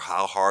matter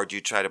how hard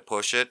you try to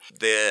push it.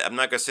 I'm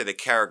not going to say the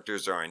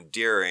characters are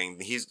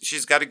endearing.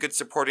 She's got a good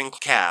supporting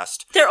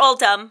cast. They're all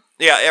dumb.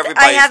 Yeah,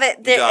 everybody's I have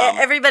it. dumb.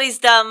 Everybody's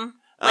dumb.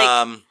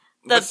 Like,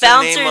 what's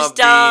bouncer's the name of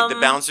dumb.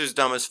 The bouncer's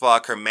dumb as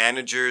fuck. Her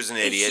manager's an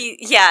idiot.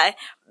 Yeah.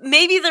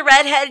 Maybe the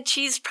redhead,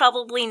 she's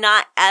probably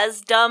not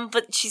as dumb,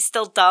 but she's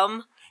still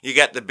dumb. You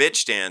got the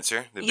bitch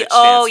dancer. You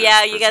got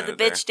the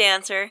bitch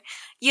dancer.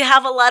 You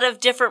have a lot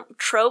of different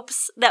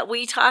tropes that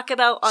we talk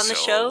about on the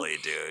show. Totally,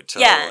 dude.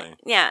 Totally.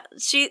 Yeah.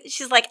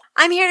 She's like,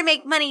 I'm here to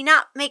make money,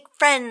 not make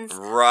friends.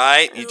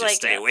 Right? You It's just like,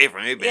 stay away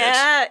from me, bitch.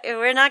 Yeah,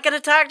 we're not going to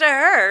talk to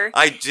her.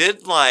 I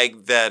did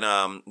like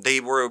that they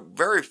were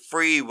very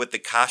free with the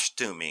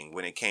costuming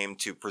when it came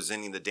to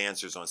presenting the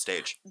dancers on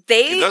stage.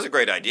 Those are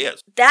great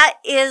ideas. That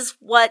is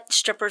what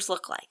strippers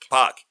look like.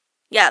 Puck.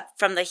 Yeah,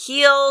 from the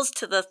heels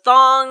to the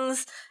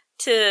thongs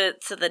to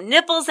the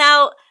nipples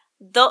out.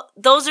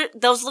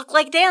 Those look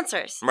like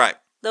dancers. Right.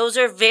 Those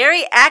are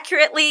very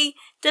accurately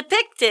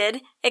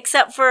depicted,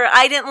 except for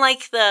I didn't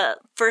like the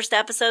first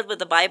episode with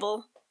the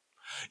Bible.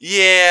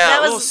 Yeah,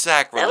 a little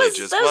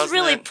sacrilegious. That was wasn't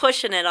really it?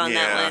 pushing it on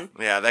that one.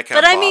 Yeah, that kind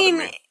of But I bothered mean,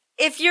 me.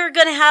 if you're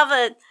gonna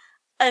have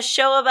a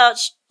show about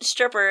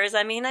strippers,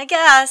 I mean, I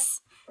guess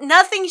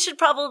nothing should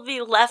probably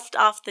be left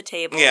off the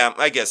table. Yeah,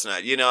 I guess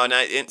not. You know, and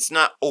it's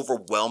not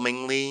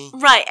overwhelmingly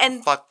right,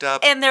 and fucked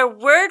up. And their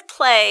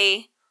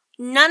wordplay,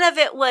 none of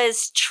it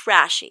was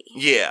trashy.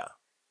 Yeah.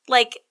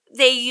 Like,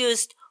 they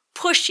used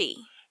pushy.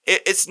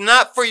 It's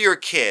not for your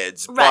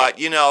kids, Right. but,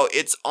 you know,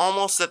 it's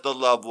almost at the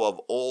level of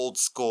old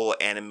school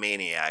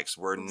Animaniacs,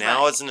 where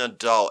now as an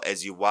adult,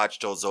 as you watch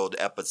those old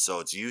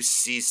episodes, you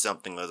see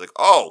something that's like,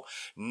 oh,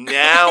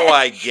 now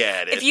I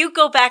get it. If you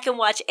go back and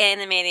watch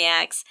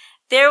Animaniacs,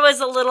 there was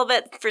a little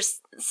bit for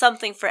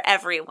something for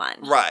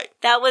everyone. Right.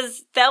 That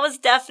was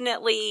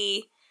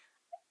definitely...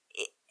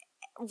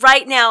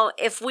 Right now,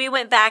 if we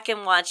went back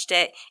and watched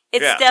it,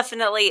 it's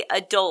definitely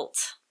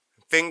adult.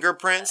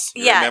 Fingerprints?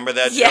 You Yeah. remember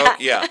that Yeah. joke?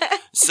 Yeah.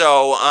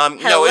 So,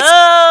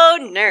 Hello,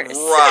 nurse.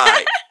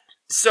 Right.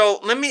 So,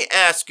 let me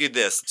ask you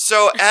this.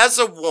 So, as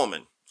a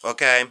woman,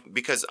 okay,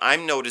 because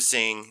I'm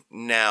noticing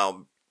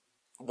now,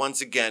 once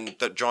again,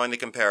 drawing the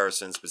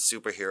comparisons with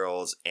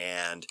superheroes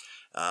and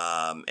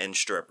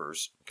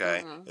strippers,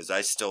 okay, because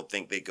I still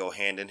think they go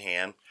hand in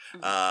hand.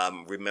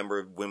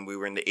 Remember when we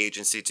were in the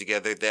agency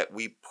together that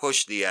we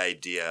pushed the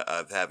idea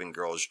of having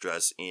girls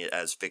dress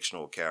as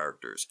fictional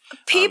characters.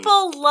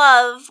 People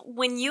love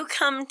when you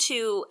come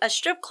to a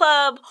strip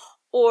club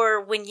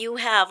or when you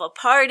have a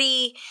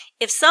party,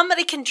 if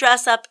somebody can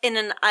dress up in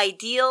an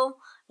ideal,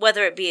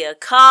 whether it be a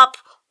cop,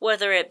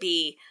 whether it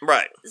be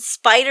Right.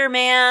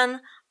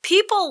 Spider-Man,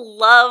 people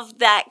love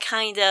that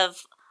kind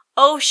of,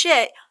 oh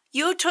shit,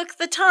 you took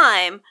the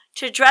time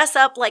to dress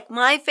up like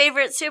my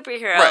favorite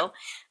superhero. Right.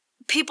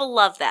 People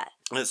love that.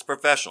 It's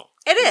professional.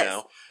 It is. You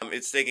know?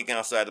 It's thinking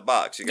outside the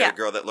box. You got Yeah. a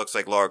girl that looks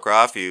like Lara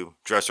Croft, you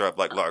dress her up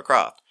like Lara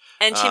Croft.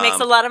 And she makes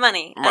a lot of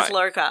money as right.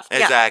 Lara Croft. Yeah.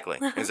 Exactly.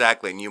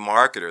 Exactly. And you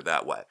market her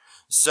that way.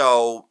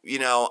 So, you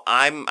know,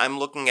 I'm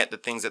looking at the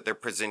things that they're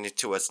presenting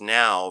to us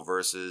now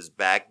versus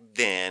back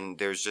then.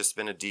 There's just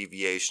been a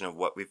deviation of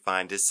what we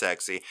find is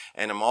sexy.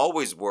 And I'm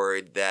always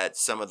worried that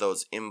some of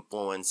those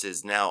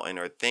influences now in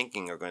our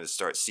thinking are going to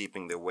start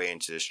seeping their way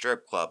into the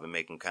strip club and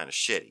make them kind of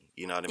shitty.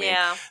 You know what I mean?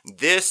 Yeah.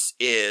 This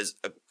is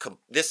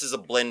a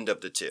blend of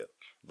the two.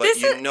 But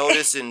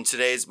notice in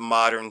today's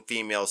modern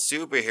female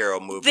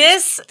superhero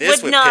movies,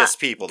 this would piss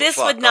people the fuck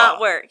off. This would not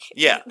work.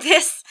 Yeah.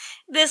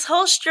 This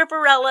whole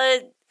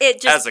stripperella,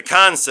 it just... As a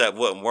concept,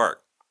 wouldn't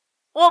work.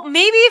 Well,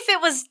 maybe if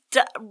it was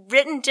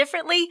written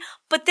differently,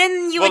 but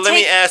then you would Well, let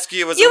me ask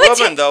you, as a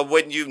woman, though,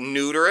 wouldn't you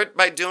neuter it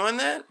by doing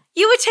that?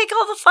 You would take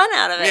all the fun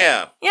out of it.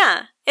 Yeah.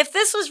 Yeah. If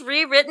this was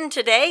rewritten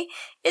today,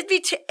 it'd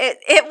be...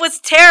 it was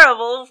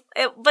terrible,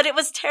 but it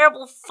was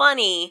terrible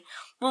funny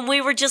when we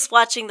were just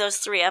watching those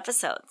 3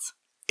 episodes.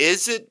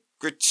 Is it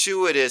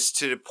gratuitous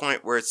to the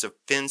point where it's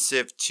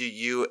offensive to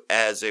you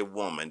as a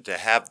woman to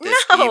have this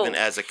even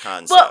as a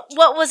concept? Well,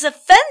 what was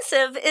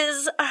offensive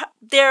is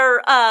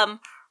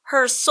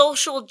her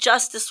social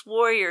justice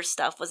warrior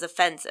stuff was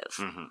offensive.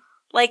 Mm-hmm.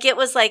 Like, it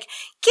was like,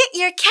 get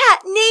your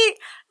cat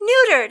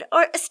neutered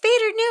or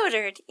spayed or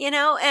neutered, you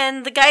know?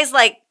 And the guy's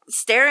like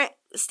staring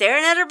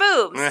at her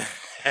boobs.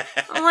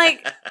 I'm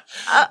like...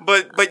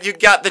 But you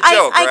got the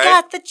joke, right? I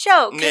got the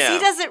joke, because Yeah. he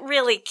doesn't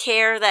really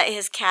care that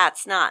his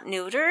cat's not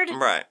neutered.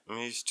 Right. I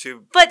mean, he's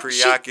too But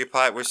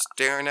preoccupied with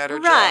staring at her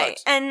right.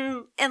 jogs.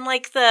 And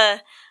like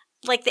the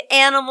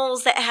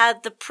animals that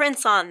had the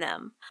prints on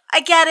them.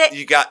 I get it.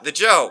 You got the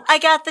joke. I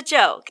got the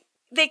joke.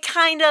 They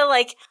kind of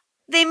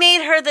they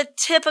made her the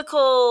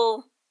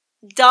typical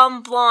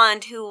dumb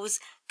blonde who's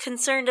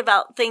concerned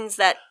about things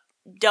that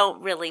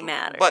don't really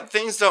matter. But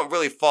things don't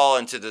really fall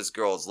into this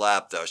girl's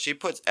lap, though. She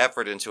puts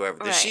effort into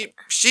everything. Right.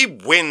 She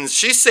wins.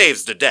 She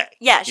saves the day.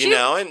 Yeah, you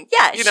know, and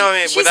yeah, you know, I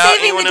mean, she's without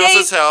saving anyone the day.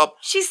 else's help.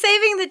 She's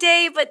saving the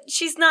day, but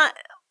she's not.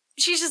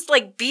 She's just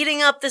like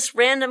beating up this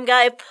random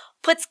guy,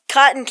 puts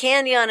cotton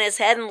candy on his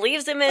head, and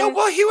leaves him in. Oh,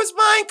 well, he was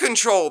mind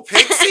controlled,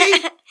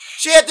 Pixie.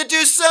 She had to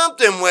do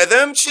something with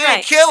him. She didn't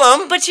Right. kill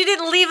him. But she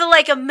didn't leave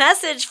a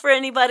message for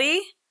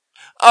anybody.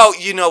 Oh,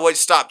 you know what?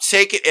 Stop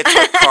taking it. It's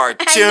a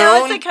cartoon. I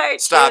know it's a cartoon.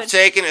 Stop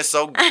taking it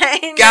so I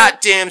know.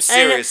 goddamn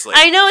seriously.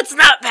 I know it's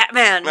not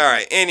Batman. All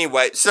right.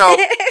 Anyway, so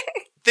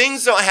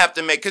things don't have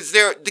to make because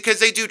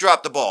they do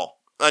drop the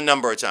ball a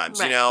number of times.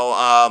 Right. You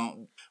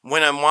know,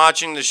 when I'm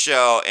watching the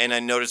show and I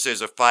notice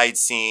there's a fight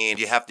scene,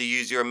 you have to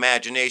use your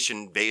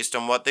imagination based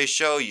on what they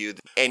show you.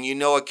 And you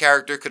know a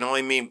character can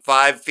only mean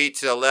 5 feet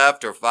to the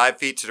left or 5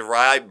 feet to the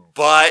right,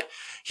 but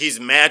he's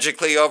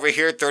magically over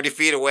here 30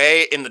 feet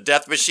away in the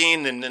death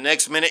machine, and the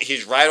next minute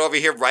he's right over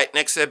here right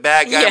next to the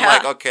bad guy. Yeah. I'm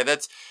like, okay,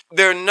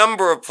 there are a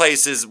number of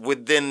places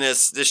within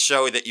this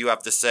show that you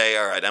have to say,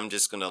 all right, I'm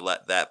just going to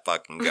let that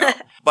fucking go.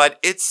 But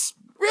it's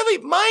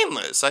really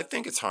mindless. I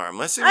think it's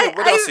harmless.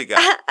 What else you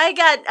got? I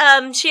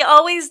got, she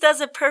always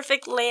does a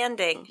perfect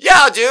landing.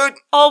 Yeah, dude.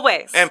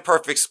 Always. And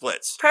perfect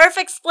splits.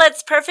 Perfect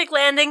splits, perfect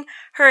landing.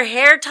 Her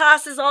hair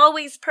toss is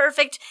always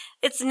perfect.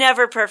 It's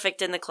never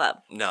perfect in the club.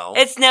 No.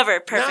 It's never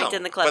perfect No,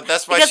 in the club. but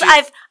that's why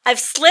because I've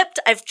slipped,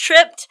 I've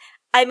tripped.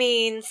 I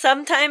mean,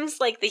 sometimes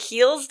the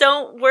heels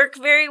don't work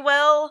very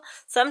well.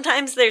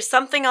 Sometimes there's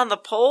something on the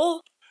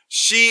pole.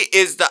 She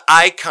is the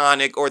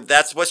iconic, or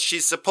that's what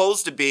she's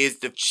supposed to be,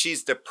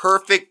 she's the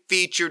perfect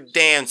featured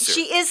dancer.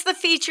 She is the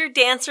featured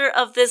dancer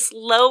of this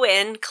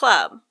low-end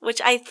club,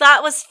 which I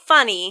thought was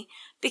funny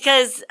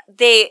because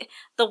the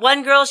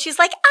one girl, she's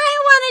like, I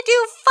want to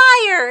do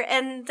fire.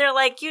 And they're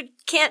like, you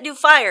can't do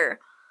fire.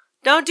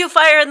 Don't do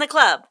fire in the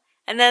club.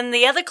 And then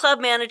the other club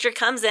manager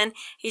comes in.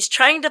 He's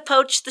trying to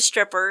poach the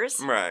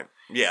strippers. Right.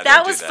 Yeah,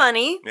 that was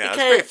funny. Yeah, because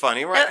that's pretty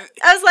funny, right?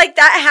 I was like,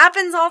 that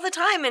happens all the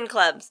time in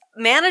clubs.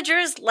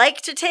 Managers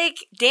like to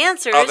take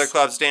dancers. Other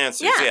clubs'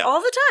 dancers, yeah.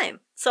 all the time.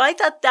 So I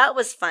thought that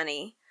was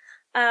funny.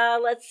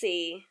 Let's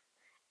see.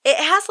 It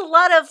has a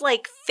lot of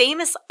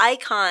famous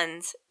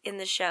icons in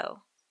the show.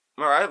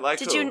 All right,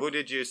 who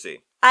did you see?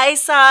 I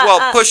saw.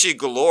 Well, Pushy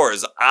Galore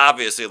is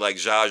obviously like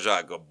Zsa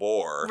Zsa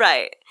Gabor.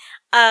 Right.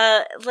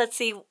 Let's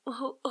see.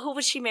 Who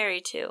was she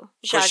married to?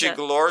 Pushy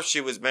Galore,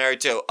 she was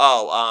married to,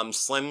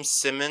 Slim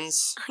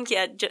Simmons.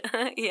 Yeah.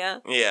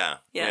 Yeah.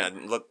 Yeah.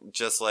 Look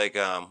just like,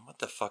 what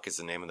the fuck is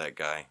the name of that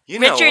guy? You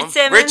Richard know him.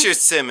 Simmons. Richard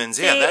Simmons,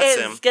 yeah,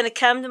 that's him. It's going to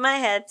come to my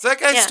head. Is that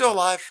guy still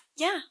alive?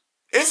 Yeah.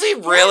 Is he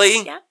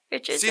really? Yeah.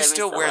 Richard Is he Simmons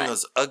still wearing alive.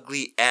 those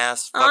ugly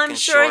ass fucking I'm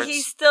sure shorts?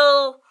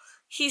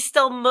 he's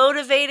still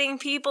motivating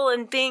people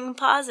and being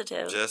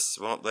positive.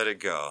 Just won't let it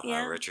go,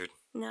 Yeah. Richard?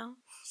 No.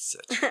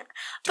 Such But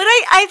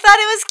I thought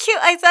it was cute.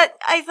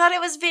 I thought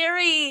it was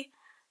very,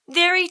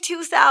 very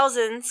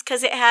 2000s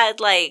because it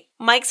had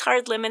Mike's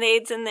Hard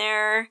Lemonades in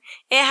there.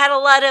 It had a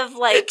lot of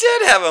It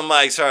did have a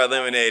Mike's Hard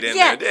Lemonade in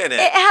there, didn't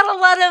it? It had a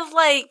lot of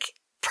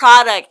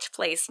product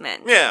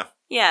placement. Yeah.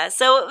 Yeah,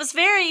 so it was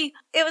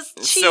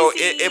cheesy. So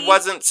it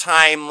wasn't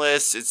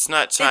timeless. It's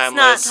not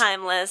timeless. It's not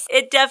timeless.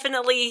 It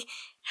definitely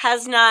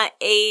has not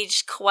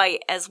aged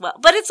quite as well.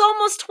 But it's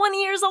almost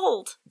 20 years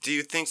old. Do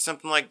you think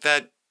something like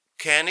that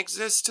can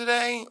exist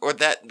today? Or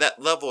that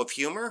level of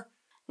humor?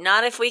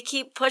 Not if we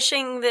keep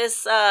pushing this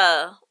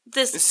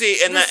See,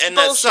 and this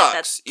that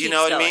sucks. that You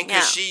know what I mean?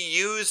 Because she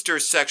used her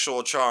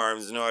sexual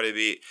charms in order to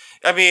be.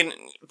 I mean,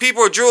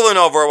 people are drooling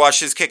over her while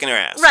she's kicking her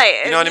ass.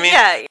 Right. You know what I mean?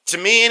 Yeah. To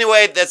me,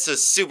 anyway, that's a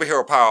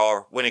superhero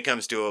power when it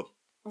comes to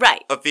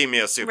a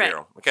female superhero.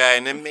 Right. Okay,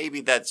 and then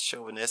maybe that's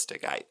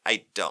chauvinistic.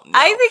 I don't know.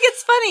 I think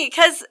it's funny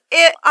because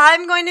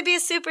I'm going to be a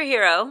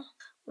superhero.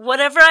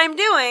 Whatever I'm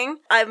doing,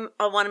 I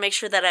want to make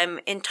sure that I'm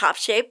in top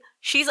shape.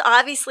 She's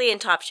obviously in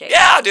top shape.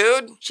 Yeah,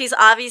 dude. She's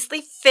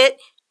obviously fit,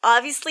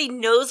 obviously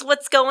knows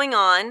what's going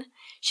on.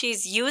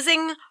 She's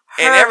using her...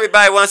 And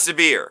everybody wants to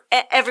be her.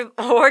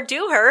 Or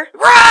do her.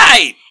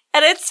 Right!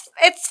 And it's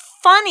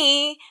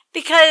funny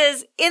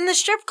because in the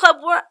strip club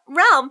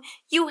realm,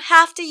 you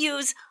have to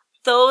use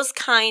those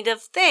kind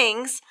of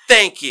things.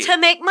 Thank you. To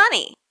make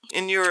money.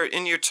 In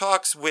your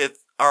talks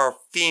with our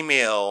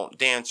female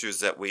dancers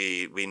that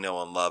we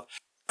know and love,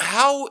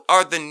 how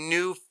are the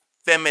new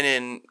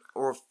feminine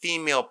or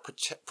female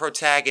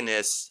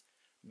protagonists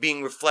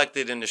being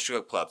reflected in the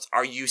strip clubs?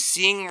 Are you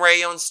seeing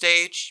Ray on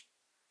stage?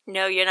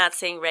 No, you're not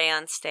seeing Ray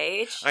on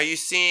stage. Are you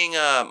seeing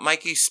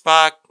Mikey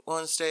Spock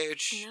on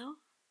stage? No.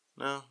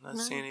 No, not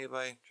seeing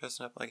anybody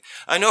dressing up like...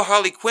 I know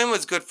Harley Quinn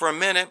was good for a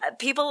minute.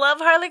 People love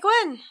Harley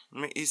Quinn.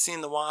 You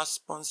seen the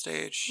Wasp on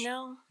stage?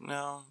 No.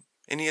 No.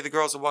 Any of the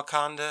girls of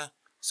Wakanda?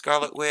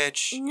 Scarlet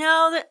Witch?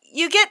 No,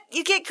 you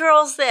get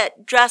girls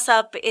that dress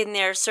up in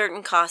their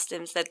certain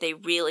costumes that they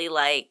really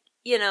like,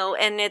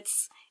 and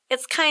it's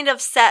kind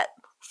of set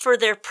for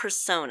their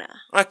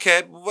persona.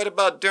 Okay, but what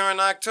about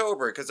during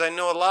October? Because I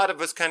know a lot of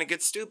us kind of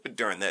get stupid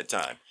during that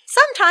time.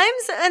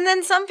 Sometimes, and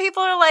then some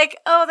people are like,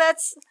 "Oh,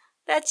 that's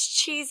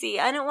cheesy.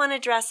 I don't want to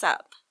dress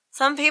up."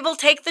 Some people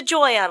take the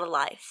joy out of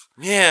life.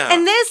 Yeah.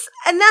 And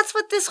that's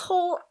what this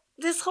whole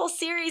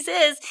series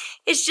is.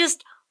 It's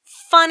just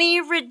funny,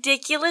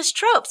 ridiculous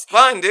tropes.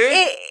 Fun,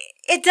 dude.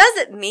 It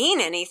doesn't mean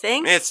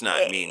anything. It's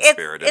not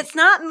mean-spirited. It's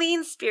not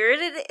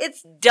mean-spirited.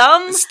 It's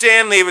dumb.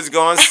 Stan Lee was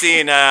going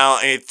senile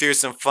and he threw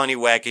some funny,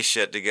 wacky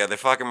shit together.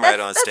 Fucking right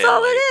on Stan Lee. That's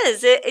all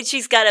it is.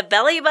 She's got a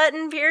belly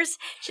button pierce.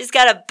 She's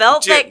got a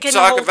belt that can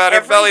hold Talk about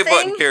everything. her belly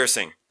button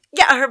piercing.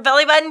 Yeah, her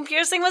belly button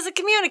piercing was a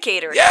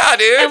communicator. Yeah,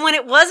 dude. And when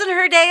it wasn't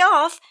her day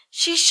off,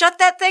 she shut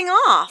that thing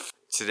off.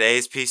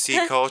 Today's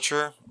PC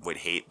culture would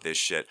hate this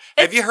shit.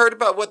 Have you heard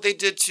about what they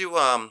did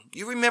to,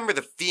 you remember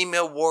the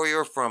female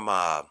warrior from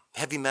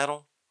Heavy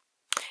Metal?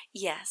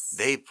 Yes.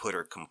 They put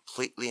her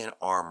completely in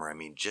armor. I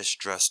mean, just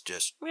dressed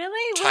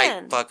really tight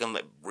when? fucking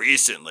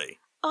recently.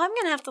 Oh, I'm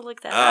going to have to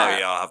look that up. Oh,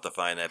 yeah, I'll have to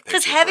find that picture.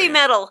 Because Heavy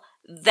Metal,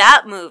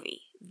 that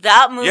movie,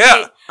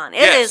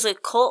 it is a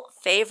cult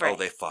favorite. Oh,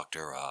 they fucked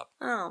her up.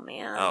 Oh,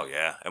 man. Oh,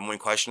 yeah. And when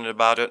questioned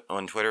about it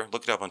on Twitter,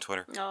 look it up on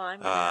Twitter. Oh,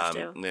 I'm going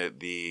to have to.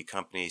 The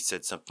company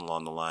said something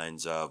along the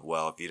lines of,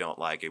 well, if you don't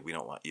like it, we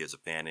don't want you as a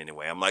fan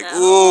anyway. I'm like,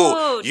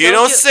 No, you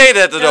don't say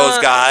that to those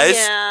guys.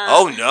 Yeah.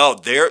 Oh, no.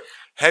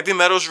 Heavy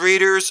Metal's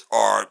readers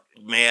are,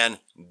 man,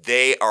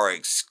 they are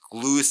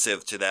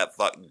exclusive to that.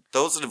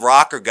 Those are the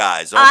rocker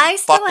guys. I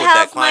still fuck with that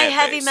have my client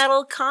Heavy base.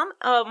 Metal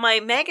my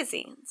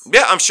magazines.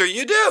 Yeah, I'm sure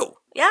you do.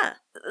 Yeah.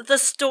 The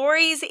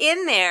stories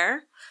in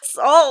there,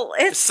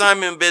 it's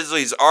Simon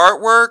Bisley's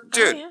artwork.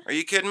 Dude, yeah. Are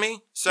you kidding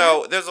me?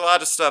 So there's a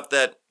lot of stuff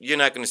that you're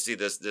not going to see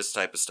this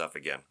type of stuff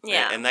again.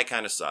 Yeah. And that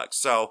kind of sucks.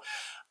 So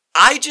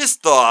I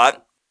just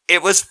thought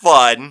it was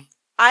fun.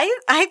 I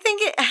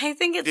think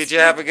it's... Did you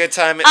have a good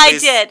time at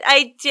least?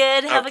 I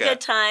did have a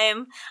good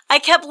time. I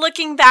kept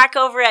looking back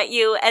over at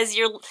you as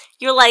you're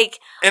like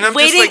and I'm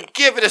waiting. just like,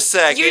 give it a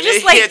second. You're just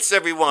it like, hits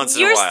every once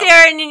in a while. You're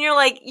staring and you're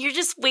like, you're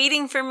just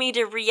waiting for me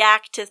to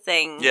react to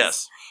things.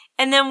 Yes.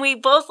 And then we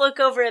both look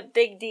over at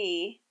Big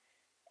D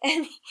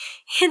and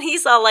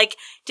he's all like,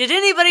 did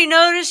anybody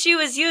notice you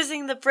was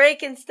using the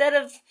brake instead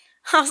of...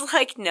 I was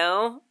like,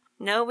 no,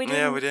 we didn't.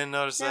 Yeah, we didn't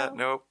notice that.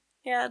 Nope.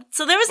 Yeah.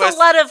 So there was a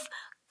lot of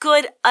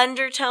good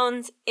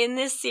undertones in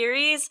this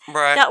series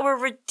that were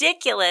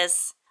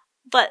ridiculous,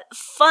 but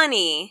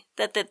funny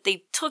that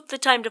they took the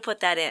time to put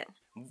that in.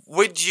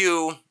 Would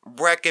you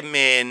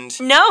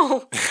recommend...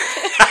 No.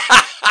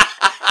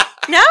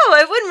 No,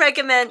 I wouldn't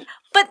recommend.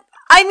 But,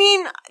 I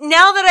mean,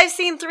 now that I've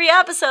seen 3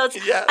 episodes,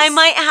 yes. I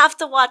might have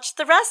to watch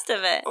the rest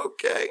of it.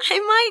 Okay. I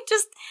might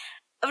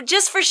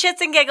just for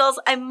shits and giggles,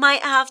 I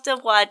might have to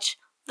watch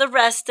the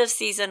rest of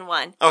season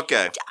 1.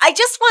 Okay. I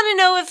just want to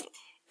know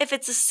if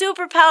it's a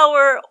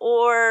superpower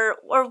or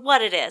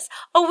what it is.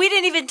 Oh, we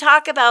didn't even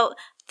talk about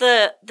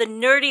the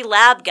nerdy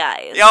lab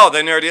guys. Oh, the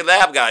nerdy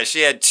lab guys.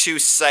 She had 2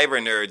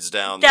 cyber nerds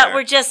down there. That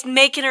were just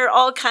making her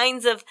all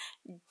kinds of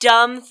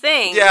dumb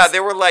things. Yeah, they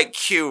were like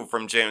Q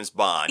from James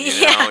Bond, you know?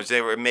 Yeah.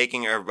 They were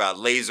making her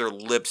laser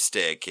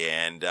lipstick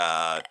and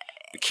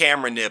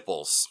camera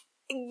nipples.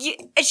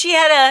 She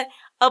had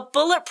a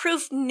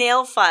bulletproof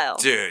nail file.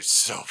 Dude,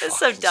 so It's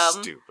so fucking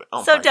dumb. stupid.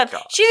 Oh So my dumb.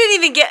 God. She didn't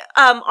even get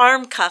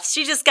arm cuffs.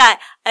 She just got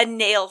a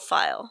nail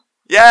file.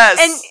 Yes.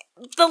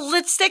 And the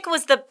lipstick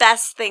was the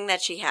best thing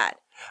that she had.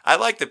 I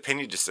like the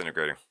penny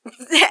disintegrator.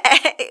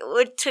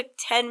 It took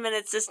 10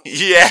 minutes to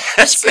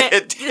Yes,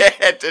 it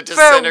did. To for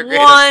disintegrate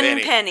one a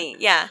penny.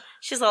 Yeah.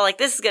 She's all like,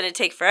 this is going to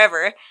take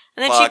forever. And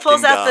then Fucking she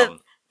pulls out dumb.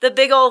 the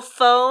big old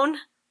phone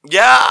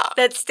Yeah.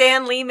 that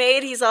Stan Lee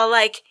made. He's all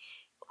like,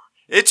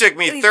 It took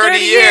me 30 30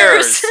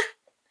 years.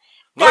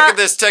 Look That- at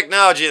this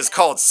technology. It's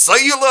called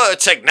cellular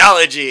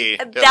technology.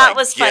 That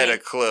was get funny. a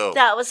clue.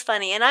 That was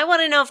funny. And I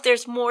want to know if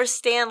there's more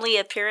Stan Lee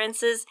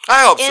appearances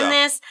I hope in so.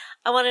 this.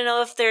 I want to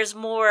know if there's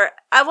more.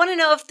 I want to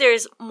know if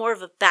there's more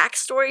of a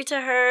backstory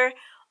to her,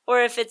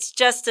 or if it's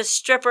just a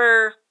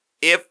stripper.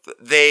 If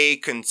they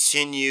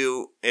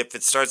continue, if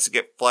it starts to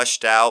get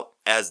fleshed out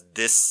as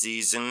this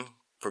season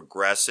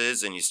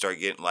progresses, and you start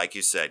getting, like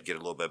you said, get a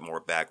little bit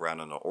more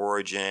background on the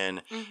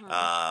origin.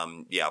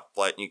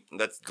 But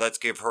let's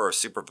give her a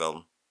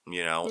supervillain.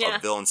 You know, Yeah. a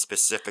villain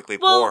specifically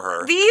Well, for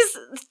her.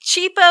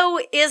 Cheapo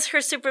is her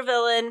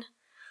supervillain.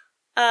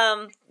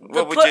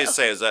 What would you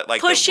say? Is that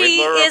like the Pushy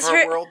Riddler is of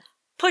her her- world?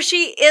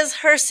 Pushy is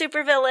her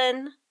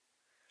supervillain.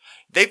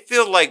 They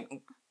feel like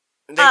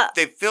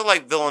they feel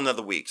like villain of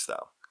the weeks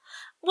though.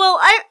 Well,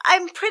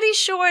 I'm pretty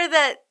sure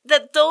that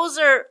those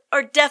are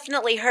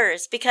definitely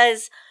hers,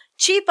 because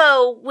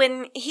Cheapo,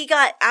 when he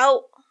got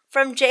out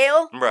from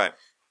jail, Right.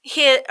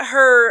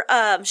 her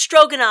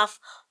Stroganoff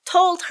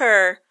told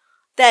her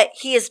that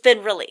he has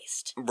been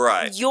released.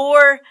 Right.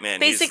 You're Man,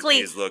 basically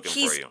he's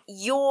looking for you.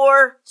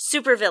 your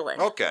supervillain.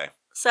 Okay.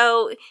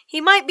 So he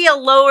might be a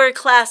lower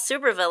class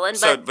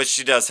supervillain, But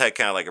she does have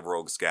kind of like a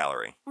rogues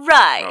gallery.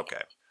 right.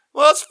 Okay.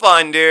 Well, it's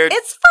fun, dude.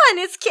 It's fun.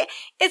 It's cute.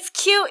 It's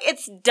cute.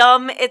 It's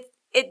dumb.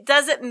 It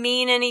doesn't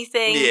mean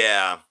anything.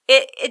 Yeah.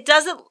 It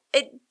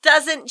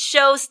doesn't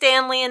show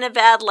Stanley in a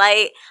bad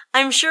light.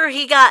 I'm sure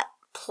he got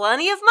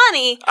plenty of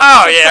money.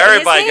 Oh to yeah, put his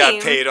everybody got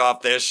name. paid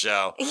off this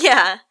show.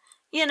 Yeah.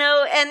 You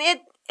know, and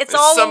it's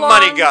all Some along,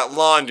 money got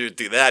laundered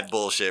through that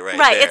bullshit right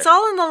there. it's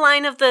all in the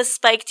line of the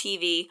Spike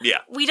TV. Yeah.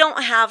 We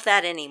don't have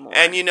that anymore.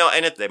 And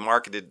they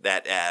marketed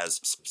that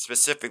as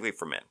specifically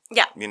for men.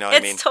 yeah, You know what I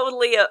it's mean?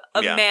 totally a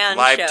man show.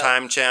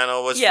 Lifetime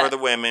channel was Yeah. for the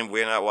women.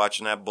 We're not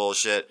watching that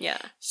bullshit. Yeah.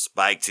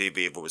 Spike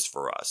TV was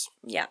for us.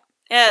 Yeah.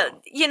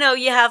 You know,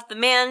 you have the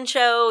man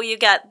show, you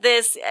got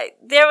this.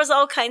 There was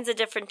all kinds of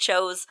different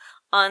shows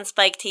on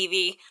Spike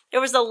TV.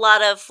 There was a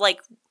lot of,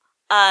 like,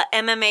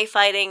 MMA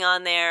fighting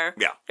on there.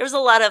 Yeah. There was a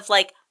lot of,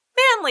 like,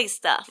 manly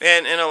stuff.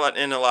 And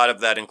a lot of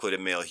that included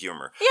male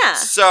humor. Yeah.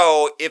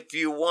 So if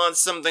you want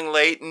something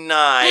late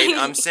night,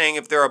 I'm saying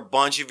if there are a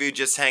bunch of you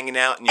just hanging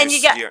out and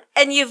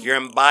you're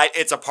imbibed,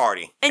 it's a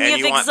party. And you've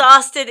you want-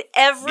 exhausted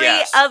every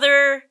Yes.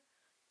 other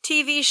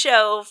TV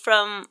show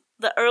from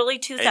the early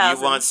 2000s. and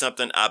you want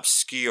something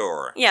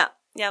obscure. Yeah.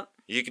 Yep.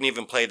 You can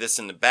even play this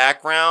in the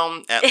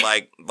background at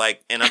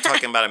and I'm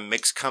talking about a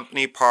mixed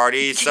company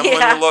party. Someone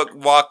Yeah. will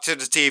walk to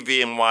the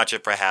TV and watch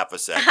it for half a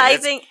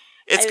second.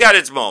 It's I got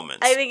its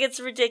moments. I think it's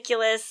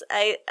ridiculous.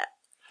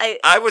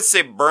 I would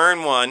say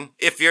burn one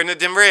if you're in the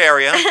Denver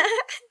area,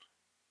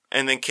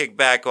 and then kick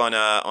back on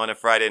a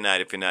Friday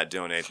night if you're not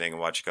doing anything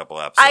and watch a couple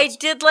episodes. I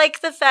did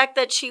like the fact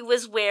that she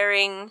was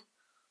wearing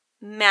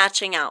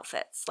matching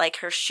outfits. Like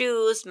her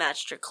shoes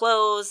matched her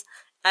clothes.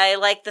 I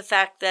like the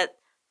fact that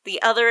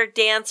the other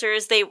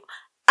dancers,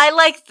 I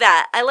like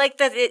that. I like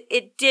that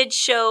it did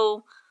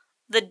show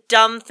the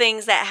dumb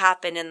things that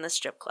happen in the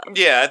strip club.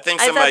 Yeah, I think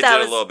I somebody thought that did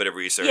was- a little bit of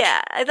research.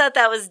 Yeah, I thought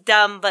that was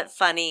dumb but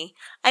funny.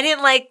 I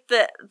didn't like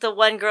the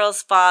one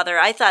girl's father.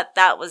 I thought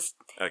that was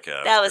Okay,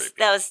 that creepy.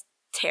 was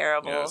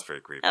terrible. Yeah, that was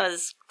pretty creepy. That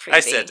was creepy. I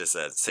said the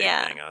same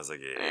Yeah. thing. I was like,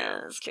 Yeah, yeah.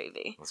 it was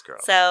creepy. Let's go.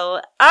 So,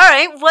 all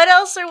right, what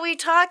else are we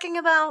talking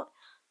about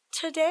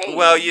today?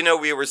 Well,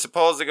 we were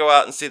supposed to go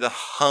out and see the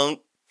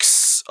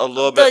hunks a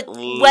little bit.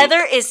 the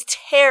weather is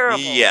terrible.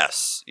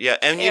 Yes. Yeah.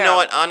 And you know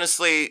what?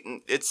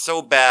 Honestly, it's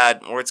so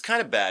bad, or it's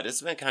kind of bad.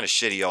 It's been kind of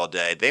shitty all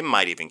day. They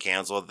might even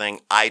cancel the thing.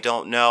 I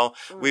don't know.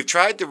 We've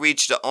tried to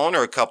reach the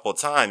owner a couple of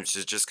times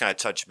to just kind of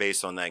touch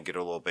base on that and get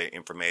a little bit of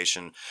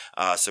information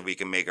so we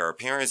can make our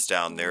appearance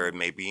down there and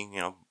maybe,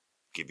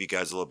 give you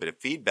guys a little bit of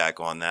feedback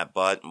on that.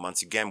 But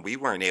once again, we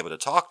weren't able to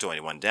talk to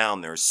anyone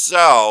down there.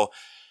 So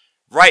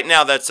right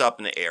now that's up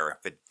in the air.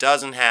 If it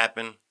doesn't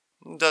happen,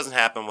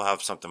 we'll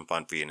have something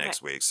fun for you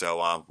next week.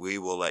 So we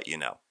will let you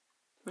know.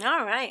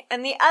 All right.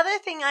 And the other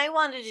thing I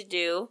wanted to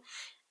do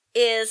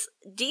is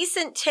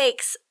Decent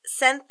Takes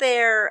sent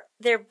their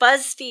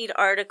BuzzFeed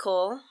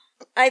article.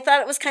 I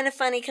thought it was kind of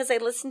funny because I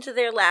listened to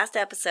their last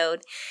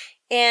episode.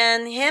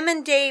 And him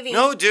and Davey.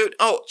 No, dude.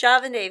 Oh,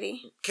 Jav and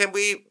Davey. can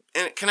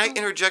I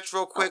interject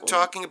real quick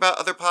talking about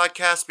other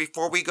podcasts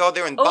before we go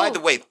there? And by the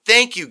way,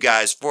 thank you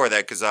guys for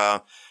that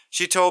because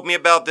she told me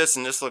about this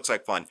and this looks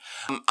like fun.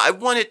 I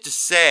wanted to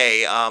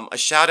say a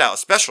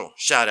special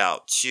shout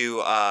out to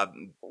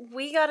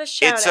We got a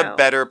shout out. It's a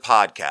Better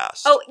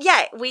Podcast. Oh,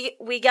 yeah.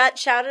 We got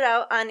shouted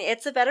out on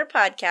It's a Better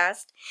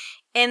Podcast.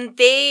 And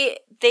they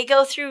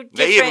go through different...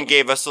 They even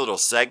gave us a little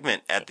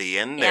segment at the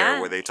end there Yeah.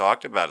 where they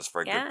talked about us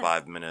for a Yeah. good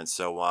 5 minutes.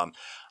 So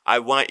I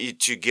want you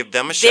to give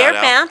them a Their shout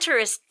out. banter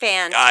is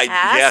fantastic.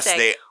 Yes,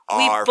 they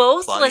We are.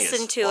 both funny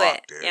listened as to fuck,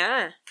 it. dude.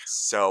 Yeah.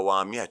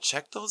 So yeah,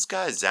 check those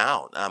guys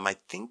out. I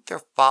think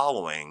they're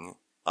following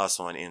us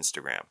on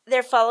Instagram.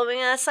 They're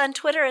following us on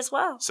Twitter as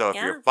well. So if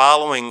Yeah. you're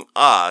following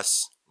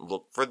us,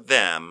 look for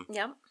them.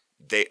 Yep.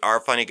 They are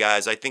funny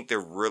guys. I think they're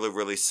really,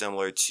 really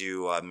similar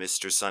to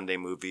Mr. Sunday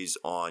Movies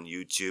on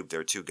YouTube.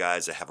 They're two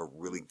guys that have a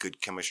really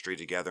good chemistry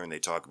together and they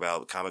talk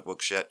about comic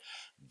book shit.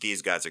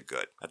 These guys are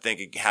good. I think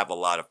you can have a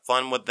lot of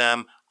fun with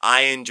them.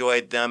 I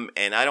enjoyed them,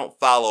 and I don't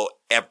follow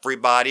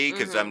everybody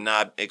because I'm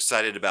not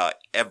excited about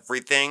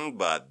everything,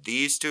 but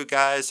these two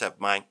guys have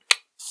my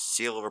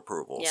seal of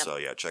approval. Yep. So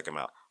yeah, check them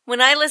out.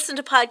 When I listen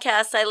to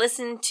podcasts, I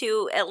listen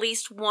to at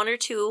least one or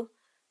two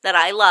that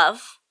I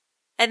love.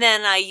 And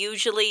then I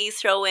usually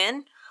throw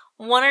in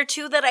one or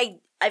two that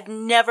I've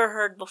never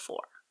heard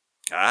before.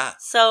 Ah,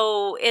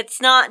 So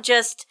it's not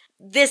just,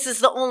 this is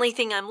the only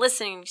thing I'm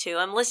listening to.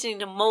 I'm listening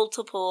to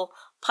multiple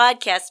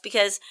podcasts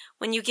because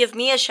when you give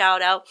me a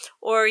shout out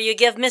or you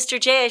give Mr.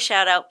 J a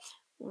shout out,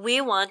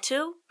 we want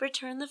to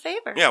return the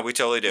favor. yeah, we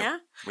totally do. Yeah.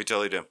 We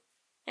totally do.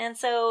 And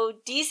so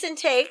Decent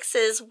Takes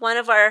is one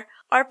of our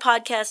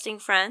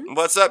podcasting friends.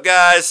 What's up,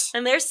 guys?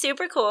 And they're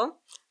super cool.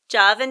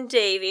 Jav and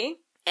Davey.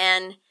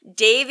 And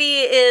Davey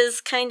is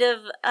kind of,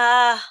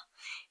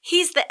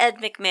 he's the Ed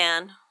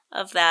McMahon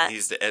of that.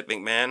 He's the Ed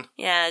McMahon.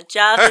 Yeah,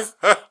 Jav is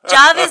the...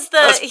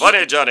 That's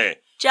funny, Johnny.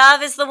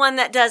 Jav is the one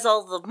that does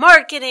all the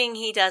marketing.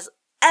 He does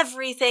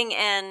everything,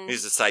 and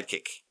He's the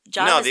sidekick.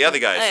 Jav No, is the other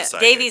guy is the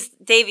sidekick.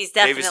 Davey's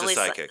definitely Davy's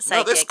the sidekick. sidekick.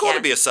 No, that's cool yeah.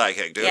 to be a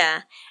sidekick, dude.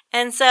 Yeah,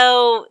 and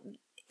so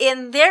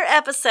in their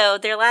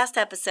last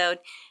episode,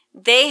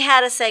 they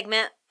had a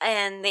segment,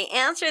 and they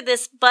answered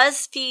this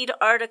BuzzFeed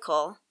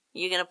article.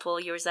 You gonna pull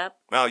yours up?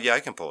 Oh, yeah, I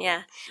can pull it.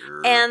 Yeah.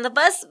 Sure. And the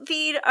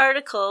BuzzFeed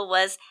article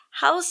was,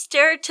 "How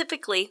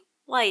stereotypically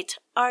white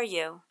are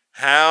you?"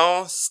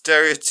 How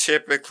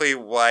stereotypically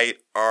white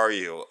are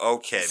you?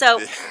 Okay. So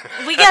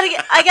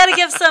I gotta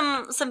give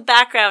some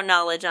background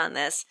knowledge on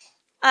this.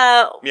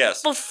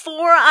 Yes.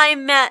 Before I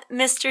met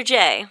Mr.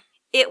 J,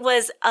 it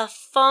was a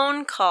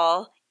phone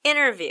call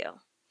interview.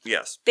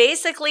 Yes.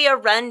 Basically a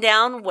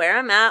rundown where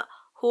I'm at,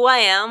 who I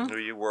am. Who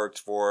you worked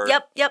for.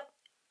 Yep.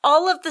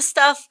 All of the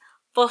stuff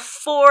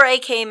before I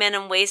came in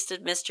and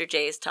wasted Mr.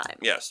 J's time.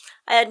 Yes.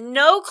 I had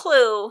no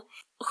clue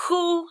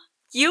who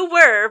you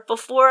were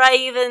before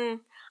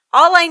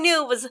all I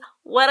knew was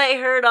what I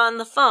heard on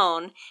the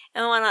phone.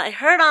 And what I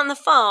heard on the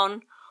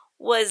phone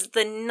was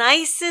the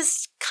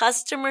nicest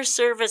customer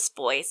service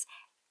voice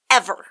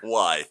ever.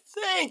 Why,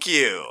 thank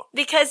you.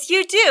 Because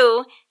you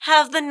do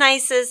have the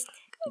nicest...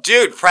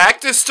 Dude,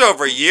 practiced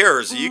over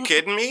years. Are you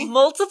kidding me?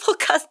 Multiple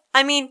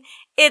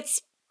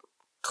it's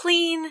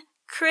clean,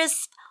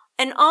 crisp,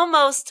 and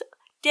almost,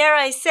 dare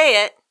I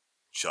say it,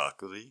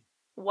 Chocolatey,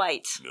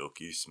 white.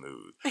 milky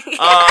smooth.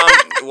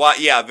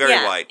 Yeah, very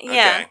Yeah, white. Okay.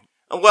 yeah.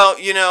 Well,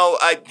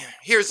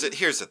 here's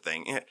the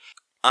thing.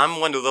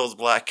 I'm one of those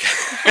black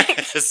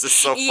guys. This is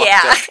so Yeah.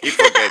 fucked up.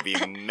 People are gonna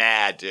be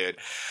mad, dude.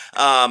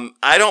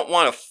 I don't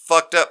want a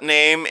fucked up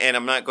name, and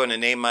I'm not going to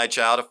name my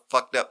child a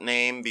fucked up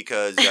name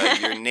because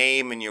your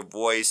name and your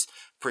voice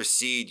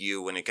precede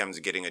you when it comes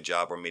to getting a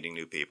job or meeting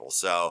new people.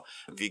 So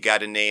if you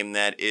got a name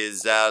that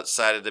is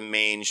outside of the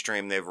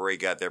mainstream, they've already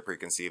got their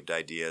preconceived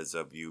ideas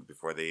of you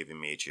before they even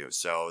meet you.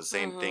 So the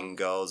same thing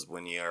goes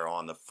when you're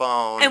on the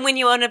phone. And when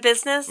you own a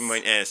business?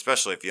 And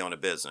especially if you own a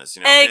business,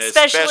 And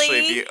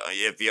especially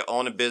if you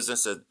own a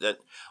business that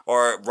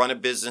or run a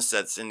business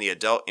that's in the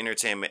adult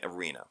entertainment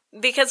arena.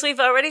 Because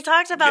we've already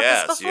talked about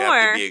this before. You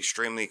have to be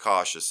extremely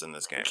cautious in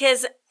this game.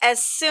 Because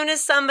as soon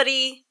as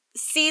somebody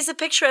sees a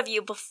picture of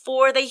you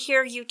before they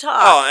hear you talk.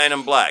 Oh, and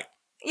I'm black.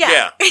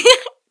 Yeah.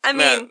 I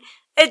mean,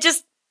 it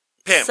just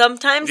Pimp.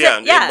 sometimes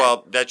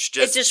well, that's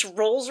just it just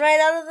rolls right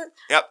out of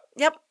the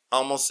Yep.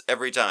 almost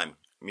every time,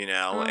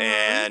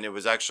 and it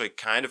was actually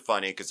kind of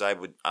funny because I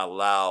would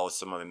allow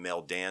some of the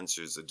male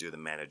dancers to do the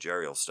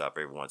managerial stuff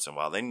every once in a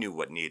while. They knew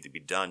what needed to be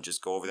done.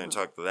 Just go over there and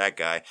talk to that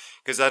guy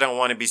because I don't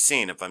want to be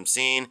seen. If I'm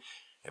seen,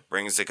 it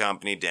brings the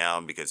company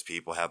down because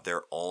people have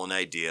their own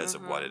ideas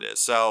of what it is.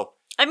 So,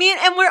 I mean,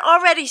 and we're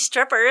already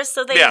strippers,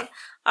 so they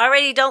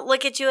already don't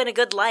look at you in a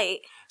good light.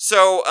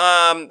 So,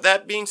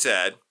 that being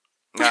said,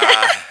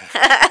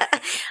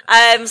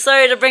 I'm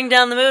sorry to bring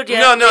down the mood.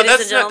 No,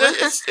 ladies and gentlemen.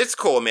 it's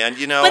cool, man.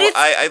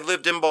 I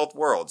lived in both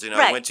worlds. Right.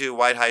 I went to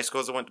white high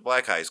schools. I went to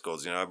black high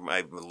schools.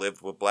 I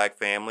lived with black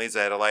families.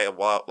 I had a lot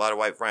of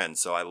white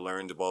friends, so I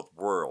learned both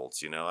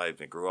worlds. I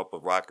grew up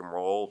with rock and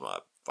roll,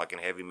 fucking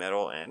heavy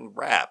metal, and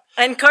rap.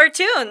 And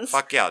cartoons.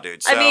 Fuck yeah,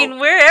 dude. So, I mean,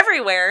 we're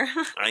everywhere.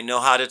 I know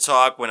how to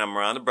talk when I'm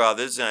around the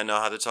brothers, and I know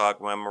how to talk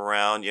when I'm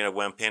around,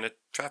 when I'm paying a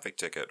traffic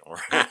ticket or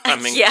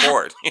I'm in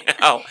court,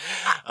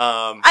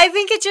 I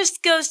think it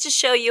just goes to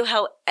show you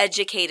how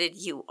educated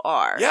you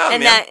are. Yeah,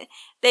 and man.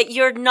 that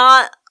you're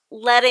not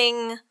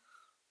letting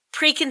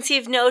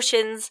preconceived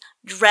notions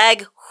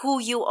drag who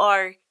you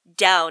are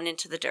down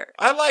into the dirt.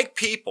 I like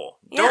people.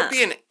 Yeah. Don't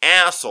be an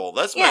asshole.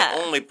 That's Yeah.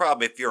 my only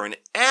problem. If you're an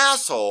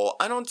asshole,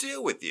 I don't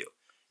deal with you.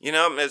 You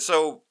know, and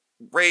so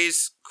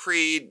race,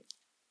 creed,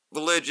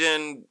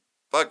 religion,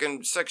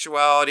 fucking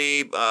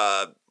sexuality,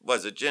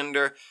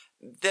 gender,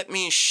 that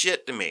means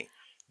shit to me.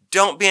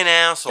 Don't be an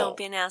asshole. Don't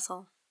be an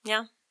asshole.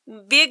 Yeah.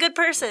 Be a good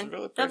person. It's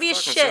really Don't be a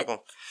fucking shit.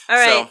 simple. All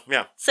right. So,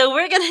 yeah. So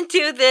we're going to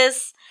do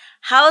this.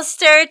 How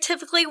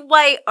stereotypically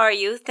white are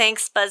you?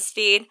 Thanks,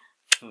 BuzzFeed.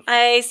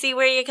 I see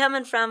where you're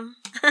coming from.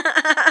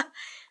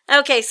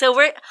 Okay, so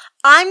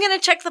I'm going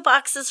to check the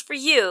boxes for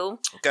you.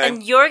 Okay.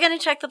 And you're going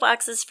to check the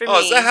boxes for me.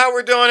 Oh, is that how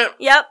we're doing it?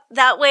 Yep.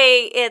 That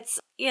way it's,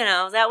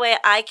 that way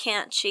I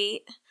can't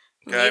cheat.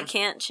 Okay. You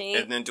can't cheat.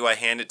 And then do I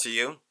hand it to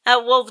you?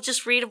 We'll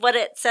just read what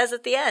it says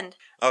at the end.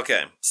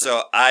 Okay.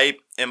 So I'm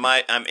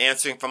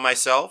answering for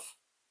myself?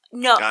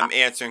 No. I'm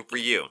answering for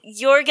you.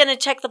 You're going to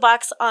check the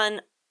box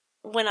on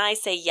when I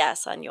say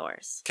yes on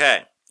yours.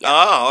 Okay. Yeah.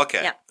 Oh,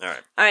 okay. Yeah. All right.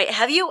 All right.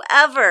 Have you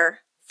ever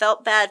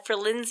felt bad for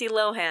Lindsay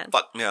Lohan?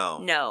 Fuck no.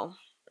 No.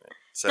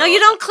 So No, you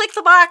don't click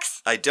the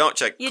box. I don't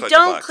click You the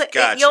don't box. click it.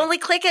 Gotcha. You only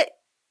click it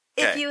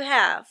if Okay. you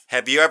have.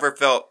 Have you ever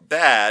felt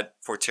bad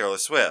for Taylor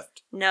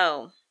Swift?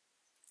 No.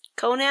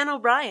 Conan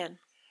O'Brien.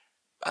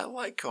 I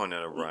like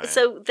Conan O'Brien.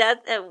 So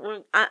that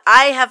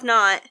I have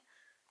not.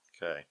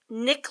 Okay.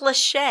 Nick Who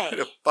Lachey.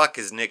 the fuck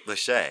is Nick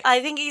Lachey?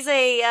 I think he's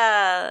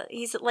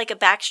like a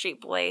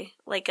Backstreet Boy,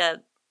 like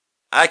a.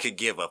 I could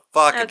give a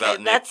fuck Okay, about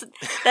Nick.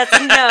 that's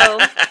a no.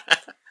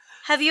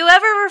 Have you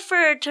ever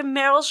referred to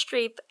Meryl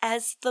Streep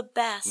as the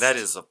best? That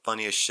is the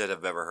funniest shit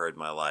I've ever heard in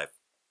my life.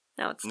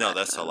 No, it's No, not.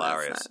 that's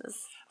hilarious. Not.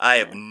 I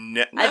have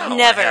I've I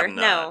never. have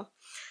not.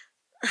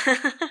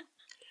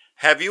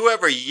 Have you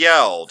ever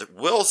yelled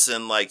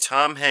Wilson like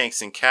Tom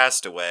Hanks in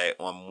Castaway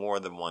on more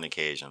than one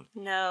occasion?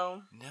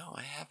 No. No,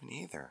 I haven't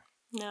either.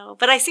 No.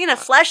 But I seen a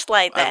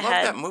fleshlight I that love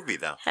had that movie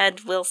though.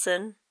 had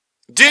Wilson.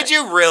 Did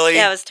you really?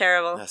 Yeah, it was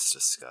terrible. That's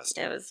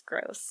disgusting. It was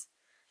gross.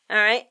 All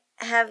right.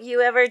 Have you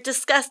ever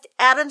discussed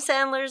Adam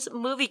Sandler's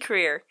movie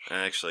career?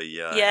 Actually,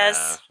 yeah.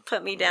 Yes.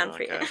 Put me down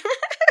for Okay. you.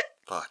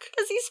 Fuck.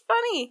 Because he's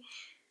funny.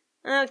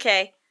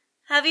 Okay.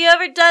 Have you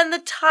ever done the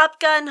Top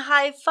Gun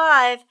high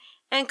five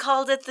and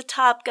called it the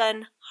Top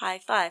Gun high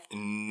five?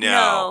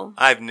 No,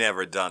 I've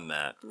never done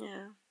that.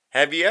 Yeah.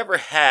 Have you ever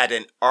had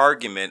an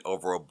argument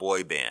over a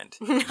boy band?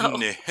 No.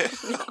 No.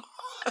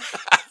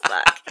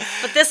 Fuck.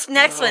 But this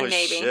next one,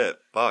 maybe. Shit.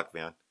 Fuck,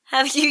 man.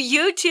 Have you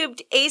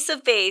YouTubed Ace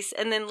of Base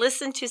and then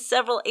listened to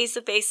several Ace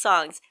of Base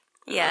songs?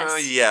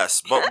 Yes.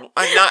 Yes, but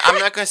I'm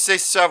not going to say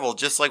several,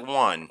 just like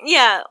one.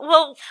 Yeah.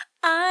 Well,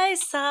 I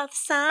saw the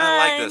sign.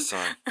 I like this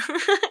song.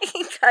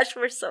 Gosh,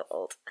 we're so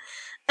old.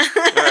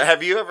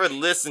 Have you ever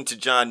listened to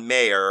John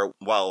Mayer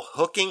while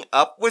hooking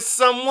up with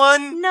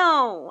someone?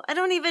 No, I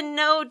don't even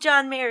know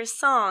John Mayer's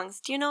songs.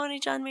 Do you know any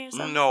John Mayer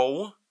songs?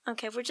 No.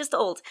 Okay, we're just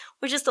old.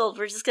 We're just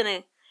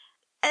gonna.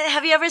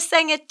 Have you ever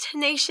sang a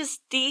Tenacious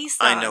D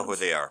song? I know who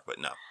they are, but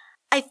no.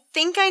 I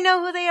think I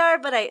know who they are,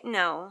 but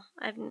no.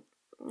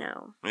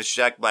 No. It's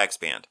Jack Black's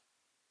band.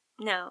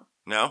 No.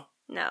 No?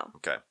 No.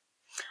 Okay.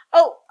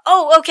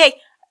 Oh, okay.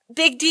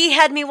 Big D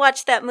had me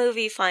watch that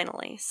movie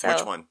finally. So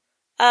Which one?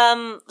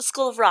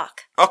 School of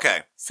Rock.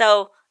 Okay.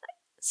 So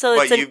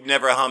But it's you've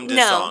never hummed his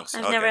no, songs?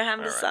 I've Okay, never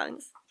hummed his all right.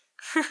 songs.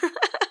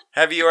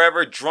 Have you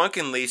ever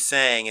drunkenly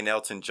sang an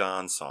Elton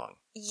John song?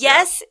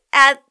 Yes,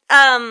 at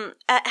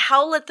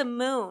Howl at the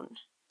Moon,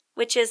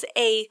 which is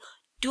a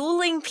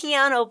dueling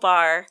piano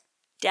bar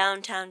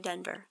downtown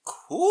Denver.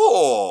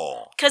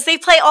 Cool. Because they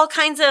play all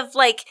kinds of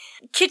like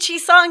kitschy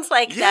songs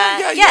like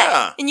that.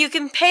 Yeah. And you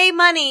can pay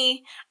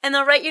money, and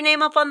they'll write your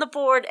name up on the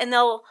board, and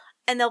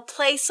they'll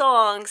play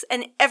songs,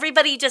 and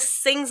everybody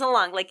just sings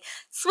along like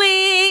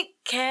 "Sweet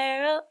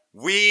Carol."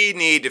 We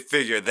need to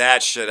figure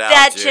that shit out,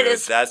 That dude. shit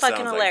is that fucking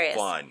sounds hilarious.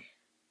 Like fun.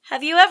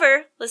 Have you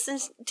ever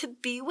listened to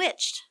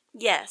Bewitched?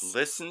 Yes.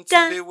 Listen to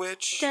Dun,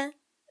 Bewitched? Dun,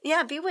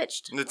 yeah,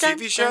 Bewitched. The Dun,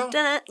 TV show? dun,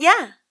 dun,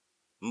 yeah.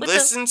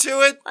 Listen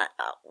to it?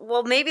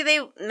 Well, maybe they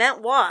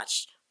meant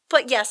watched.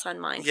 Put yes on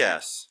mine.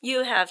 Yes.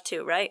 You have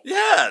to, right?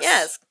 Yes.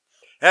 Yes.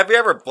 Have you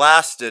ever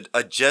blasted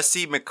a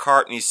Jesse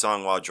McCartney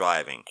song while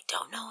driving? I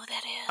don't know who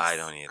that is. I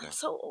don't either. I'm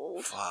so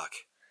old. Fuck.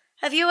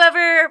 Have you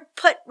ever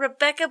put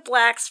Rebecca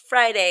Black's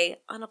Friday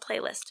on a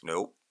playlist?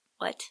 Nope.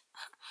 What?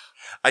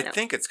 I No.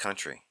 think it's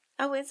country.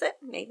 Oh, is it?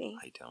 Maybe.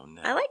 I don't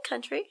know. I like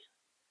country.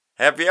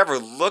 Have you ever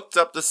looked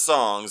up the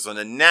songs on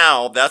the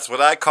Now That's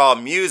What I Call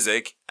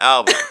Music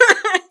album?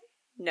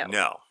 No.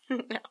 No.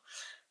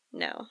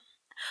 No.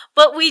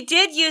 But we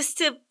did used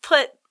to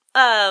put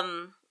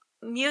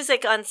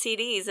music on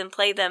CDs and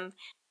play them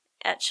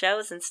at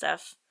shows and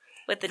stuff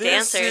with the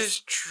dancers. This is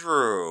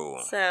true.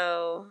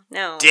 So,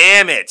 no.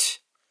 Damn it.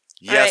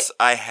 Yes,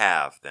 right. I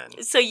have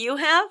then. So you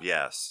have?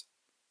 Yes.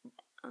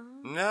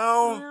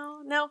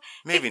 No. No.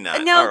 Maybe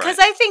not. No, All because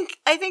right.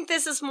 I think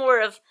this is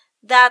more of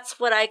That's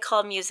What I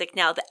Call Music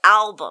Now, the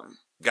album.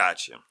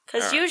 Gotcha.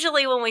 Because All right.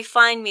 usually when we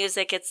find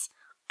music, it's,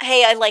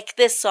 hey, I like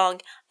this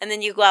song, and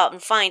then you go out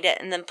and find it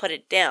and then put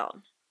it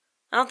down.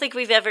 I don't think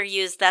we've ever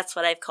used That's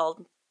What I've Called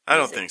Music. I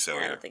don't think so I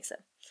either. don't think so.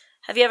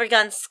 Have you ever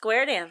gone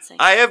square dancing?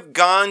 I have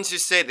gone to,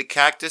 say, the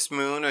Cactus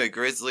Moon or the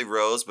Grizzly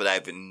Rose, but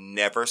I've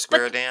never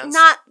square danced.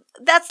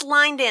 That's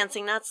line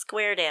dancing, not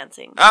square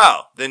dancing.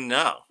 Oh, then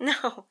no.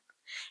 No.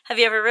 Have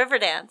you ever river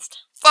danced?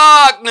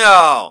 Fuck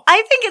no!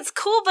 I think it's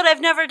cool, but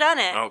I've never done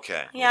it.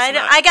 Okay. Yeah,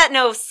 I got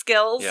no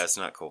skills. Yeah, it's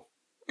not cool.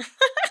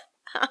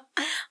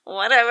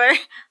 Whatever.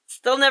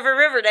 Still never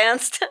river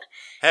danced.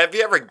 Have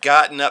you ever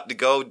gotten up to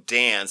go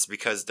dance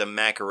because the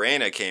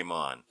Macarena came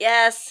on?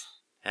 Yes.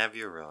 Have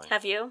you really?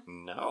 Have you?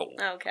 No.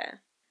 Okay.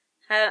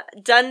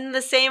 Done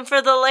the same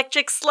for the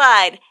electric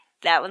slide.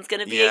 That one's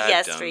going to be a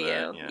yes for you.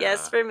 Yeah.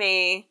 Yes for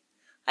me.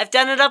 I've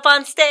done it up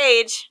on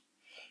stage.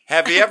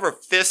 Have you ever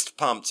fist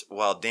pumped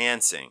while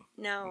dancing?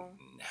 No.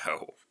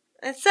 No.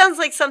 It sounds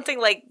like something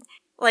like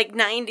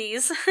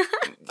 90s.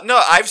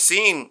 No, I've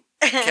seen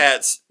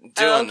cats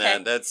doing okay.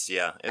 that. That's,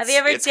 yeah. Have you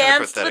ever it's kind of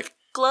danced pathetic. with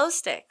glow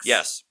sticks?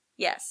 Yes.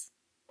 Yes.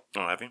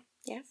 Oh, have you?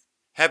 Yes.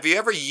 Have you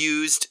ever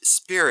used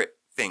spirit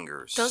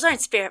fingers? Those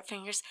aren't spirit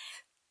fingers.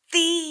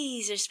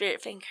 These are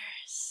spirit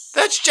fingers.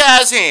 That's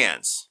jazz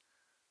hands.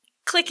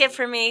 Click it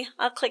for me.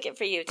 I'll click it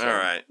for you, too. All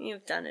right.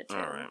 You've done it, too.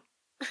 All right.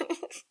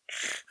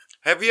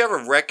 Have you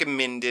ever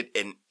recommended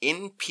an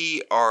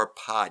NPR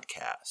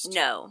podcast?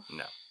 No.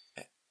 No.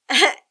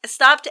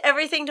 Stopped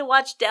everything to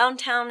watch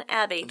Downtown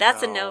Abbey.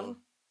 That's a no.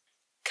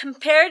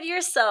 Compared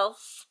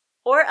yourself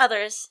or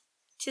others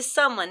to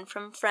someone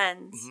from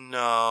Friends.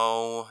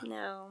 No.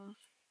 No.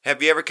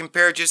 Have you ever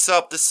compared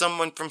yourself to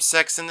someone from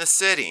Sex and the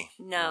City?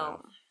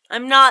 No.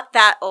 I'm not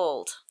that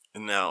old.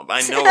 No.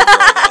 I know a girl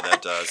though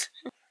that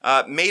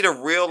does. Made a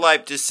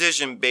real-life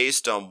decision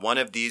based on one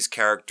of these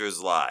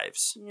characters'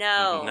 lives?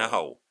 No.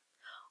 No.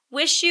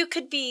 Wish you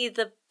could be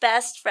the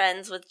best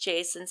friends with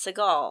Jason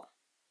Segel.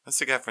 That's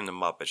the guy from the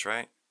Muppets,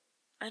 right?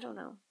 I don't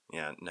know.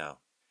 Yeah, no.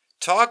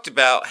 Talked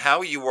about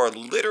how you are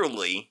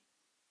literally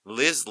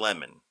Liz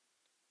Lemon.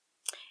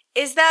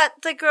 Is that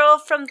the girl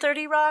from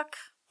 30 Rock?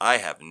 I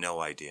have no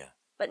idea.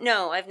 But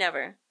no, I've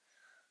never.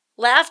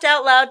 Laughed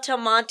out loud to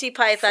Monty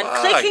Python. Fuck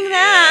Clicking yeah.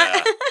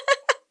 that.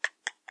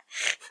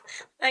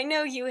 I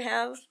know you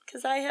have,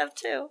 because I have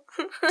too.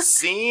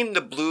 Seen the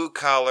Blue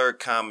Collar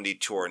Comedy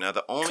Tour. Now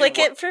the only Click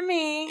it for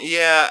me.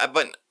 Yeah,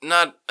 but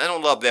not. I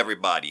don't love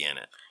everybody in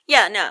it.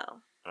 Yeah, no.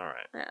 All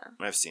right. Yeah.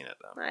 I've seen it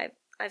though.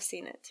 I've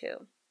seen it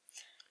too.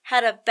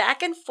 Had a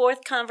back and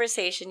forth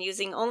conversation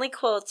using only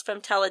quotes from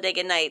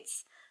Talladega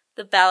Nights,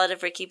 The Ballad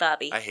of Ricky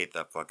Bobby. I hate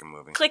that fucking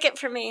movie. Click it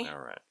for me. All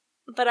right.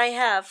 But I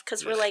have,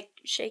 because we're like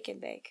shake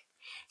and bake.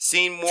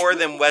 Seen more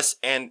than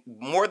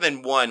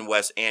one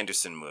Wes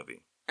Anderson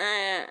movie.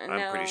 No.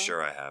 I'm pretty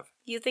sure I have.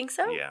 You think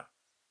so? Yeah.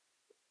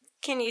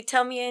 Can you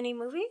tell me any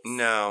movies?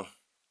 No.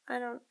 I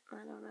don't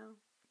know.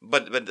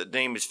 But the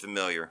name is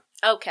familiar.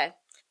 Okay.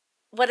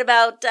 What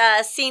about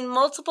seen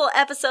multiple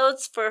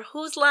episodes for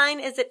Whose Line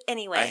Is It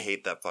Anyway? I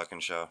hate that fucking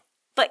show.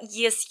 But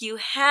yes, you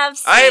have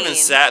seen. I haven't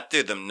sat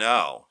through them,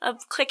 no.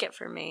 Click it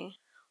for me.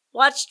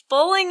 Watched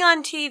bowling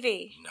on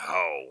TV.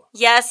 No.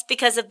 Yes,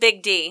 because of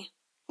Big D.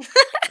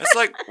 It's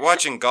like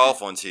watching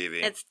golf on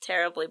TV. It's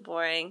terribly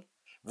boring.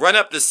 Run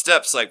up the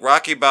steps like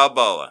Rocky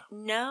Balboa.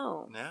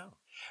 No. No.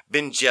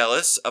 Been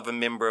jealous of a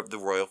member of the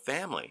royal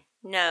family.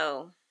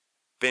 No.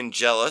 Been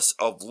jealous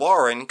of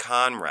Lauren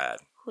Conrad.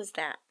 Who's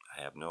that?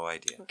 I have no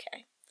idea.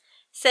 Okay.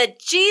 Said,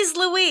 geez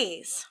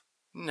Louise.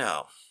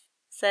 No.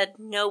 Said,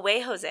 no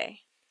way, Jose.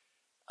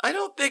 I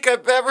don't think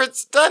I've ever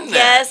done that.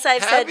 Yes,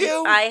 I've have said.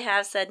 You? I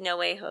have said, no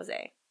way,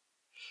 Jose.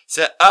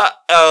 Said,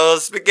 uh-oh,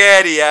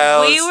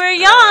 SpaghettiOs. We were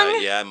young.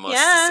 Yeah, I must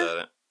have said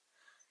it.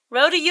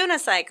 Rode a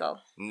unicycle.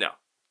 No.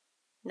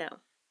 No.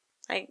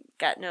 I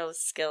got no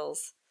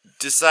skills.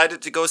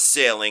 Decided to go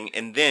sailing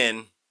and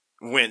then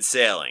went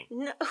sailing.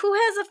 No, who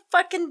has a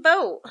fucking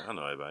boat? I don't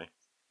know anybody.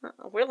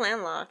 We're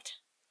landlocked.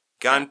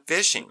 Gone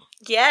fishing.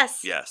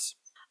 Yes. Yes.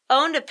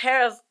 Owned a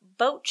pair of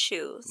boat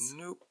shoes.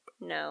 Nope.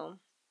 No.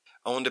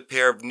 Owned a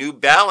pair of New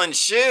Balance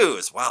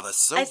shoes. Wow, that's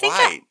so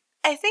white.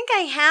 I think I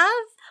have,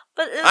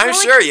 but I'm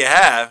sure you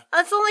have.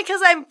 That's only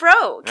because I'm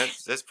broke.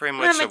 That's pretty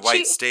much I'm a a white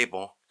cheap-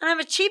 staple. And I'm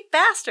a cheap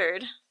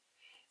bastard.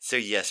 So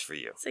yes for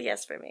you. So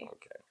yes for me.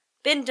 Okay.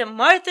 Been to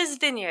Martha's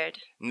Vineyard.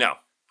 No.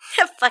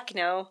 Fuck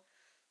no.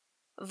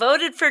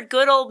 Voted for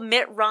good old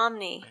Mitt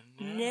Romney.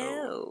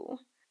 No.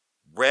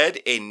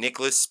 Read a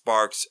Nicholas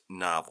Sparks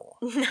novel.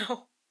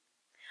 No.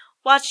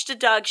 Watched a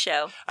dog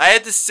show. I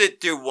had to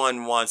sit through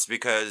one once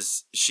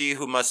because she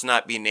who must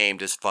not be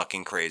named is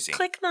fucking crazy.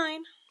 Click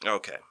mine.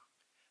 Okay.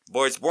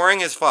 Boy, it's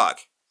boring as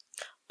fuck.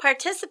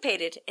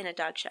 Participated in a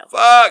dog show.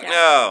 Fuck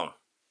no.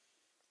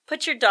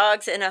 Put your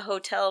dogs in a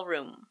hotel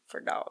room for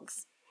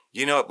dogs.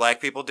 You know what black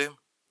people do?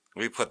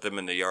 We put them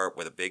in the yard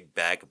with a big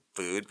bag of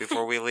food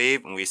before we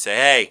leave, and we say,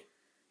 hey,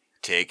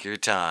 take your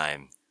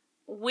time.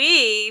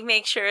 We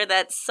make sure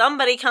that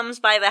somebody comes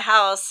by the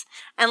house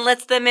and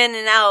lets them in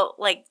and out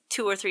like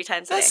 2 or 3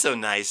 times a day. That's so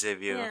nice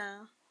of you. Yeah.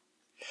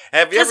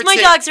 Have you ever Because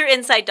my dogs are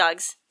inside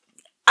dogs.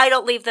 I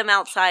don't leave them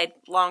outside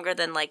longer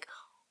than like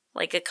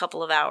a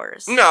couple of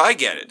hours. No, I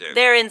get it, dude.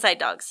 They're inside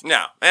dogs.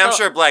 No, and I'm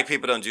sure black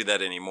people don't do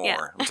that anymore.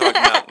 Yeah. I'm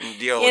talking about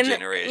the old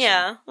generation.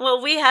 Yeah.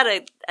 Well, we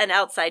had an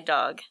outside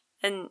dog,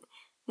 And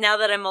now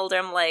that I'm older,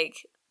 I'm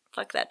like,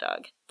 fuck that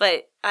dog.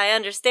 But I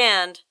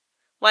understand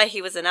why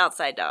he was an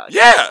outside dog.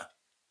 Yeah.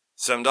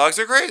 Some dogs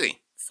are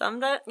crazy.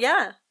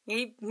 Yeah.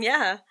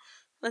 Yeah.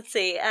 Let's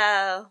see.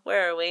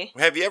 Where are we?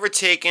 Have you ever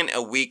taken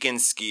a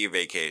weekend ski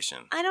vacation?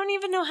 I don't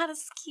even know how to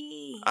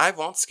ski. I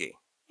won't ski.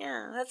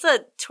 Yeah, that's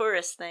a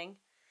tourist thing.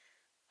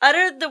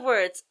 Utter the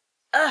words,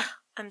 ugh,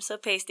 I'm so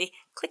pasty.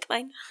 Click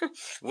mine.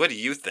 What do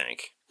you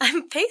think?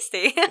 I'm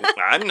pasty.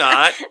 I'm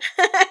not.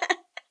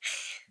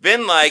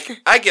 Been like,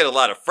 I get a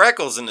lot of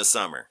freckles in the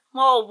summer.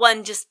 Well,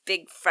 one just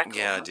big freckle.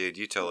 Yeah, dude,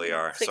 you totally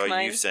are. Click So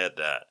mine. you said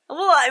that.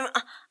 Well,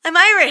 I'm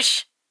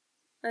Irish.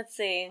 Let's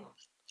see.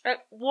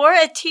 Wore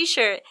a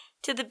t-shirt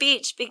to the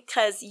beach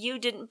because you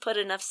didn't put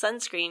enough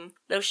sunscreen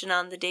lotion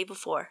on the day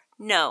before.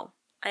 No,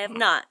 I have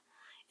not.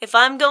 If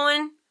I'm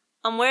going,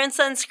 I'm wearing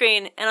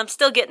sunscreen and I'm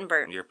still getting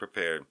burnt. You're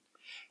prepared.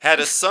 Had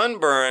a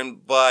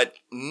sunburn, but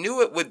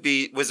knew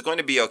it was going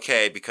to be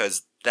okay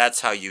because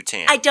that's how you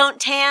tan. I don't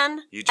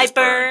tan. You just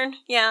I burn.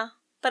 Yeah,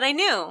 but I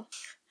knew.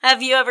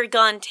 Have you ever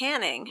gone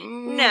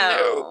tanning?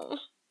 No.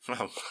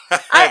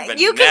 I have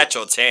a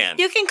natural tan.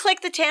 You can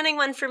click the tanning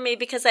one for me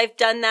because I've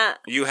done that.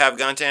 You have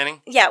gone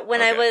tanning? Yeah,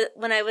 when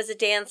I was a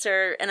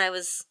dancer and I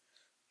was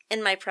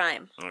in my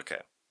prime.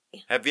 Okay.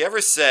 Have you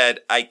ever said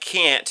I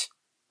can't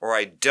or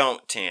I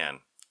don't tan?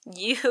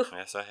 You.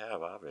 Yes, I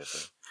have,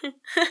 obviously.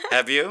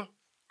 Have you?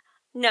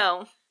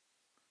 No.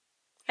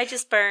 I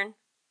just burn.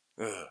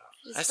 Ugh,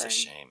 that's a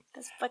shame.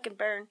 That's fucking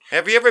burn.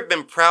 Have you ever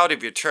been proud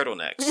of your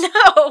turtlenecks?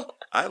 No.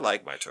 I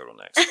like my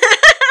turtlenecks.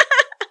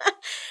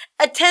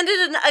 Attended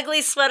an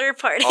ugly sweater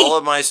party. All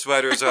of my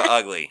sweaters are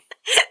ugly.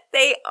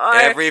 They are.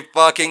 Every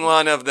fucking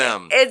one of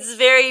them. It's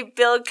very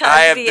Bill Cosby. I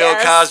have Bill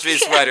Cosby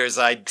sweaters.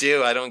 I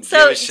do. I don't give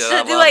a shit.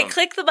 So do I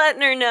click the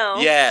button or no?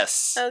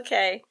 Yes.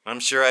 Okay.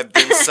 I'm sure I've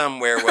been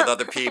somewhere with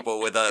other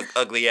people with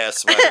ugly ass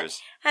sweaters.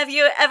 Have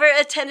you ever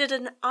attended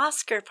an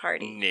Oscar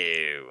party?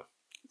 No.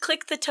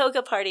 Click the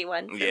toga party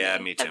one. Yeah,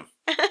 me too.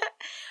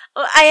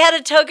 Well, I had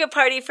a toga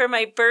party for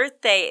my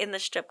birthday in the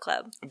strip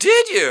club.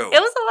 Did you? It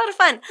was a lot of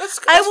fun. That's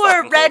I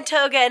wore a red cool.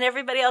 toga and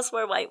everybody else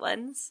wore white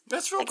ones.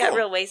 That's real I cool. got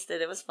real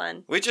wasted. It was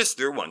fun. We just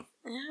threw one.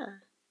 Yeah.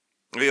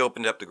 We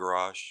opened up the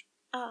garage.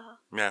 Oh.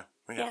 Yeah,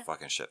 we got Yeah.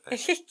 fucking shit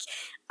face.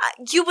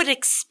 You would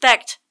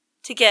expect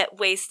to get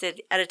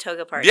wasted at a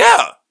toga party.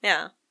 Yeah.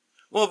 Yeah.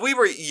 Well, we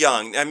were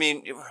young. I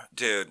mean,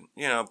 dude,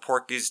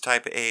 Porky's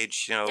type of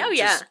age, Oh,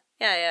 yeah. just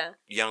Yeah.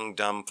 young,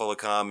 dumb, full of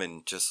cum,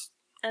 and just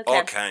Okay.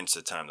 all kinds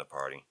of time to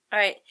party. All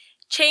right.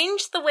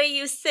 Change the way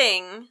you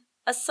sing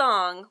a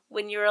song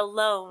when you're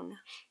alone.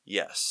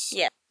 Yes.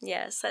 Yeah.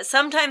 Yes.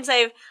 Sometimes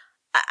I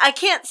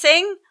can't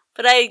sing,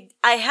 but I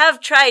have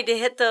tried to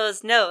hit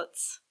those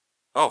notes.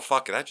 Oh,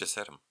 fuck it. I just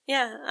hit him.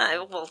 Yeah.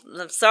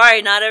 I'm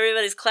sorry. Not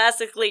everybody's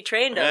classically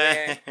trained over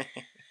here.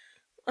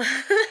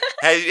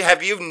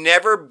 Have you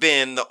never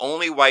been the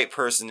only white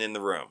person in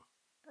the room?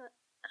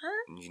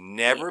 Huh? You've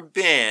never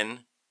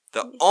been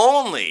the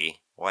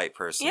only white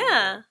person in the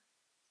Yeah. room?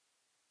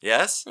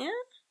 Yes? Yeah.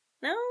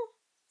 No.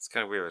 It's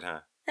kind of weird,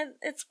 huh?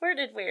 It's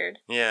worded weird.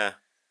 Yeah.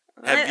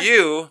 Have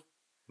you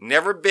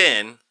never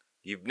been...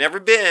 You've never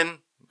been...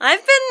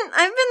 I've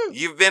been...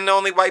 You've been the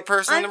only white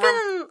person in I've the room?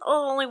 been the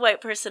only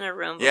white person in a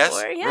room Yes?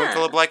 before. Yeah. Room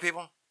full of black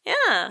people?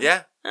 Yeah.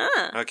 Yeah?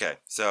 Okay.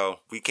 So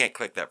we can't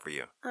click that for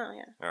you. Oh,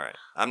 yeah. All right.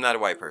 I'm not a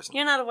white person.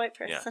 You're not a white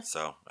person. Yeah,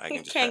 so I You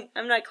can just... can't,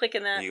 I'm not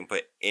clicking that. You can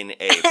put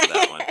NA for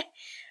that one.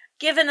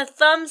 Given a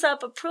thumbs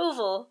up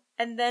approval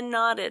and then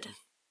nodded.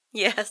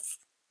 Yes.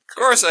 Of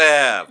course I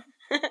have.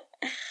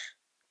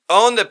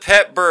 Own the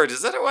pet bird.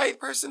 Is that a white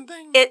person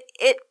thing?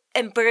 It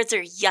and birds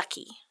are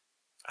yucky.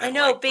 I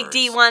know like Big birds.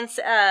 D wants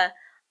a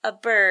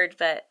bird,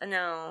 but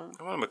no.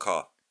 I want him a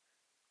call.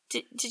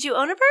 Did you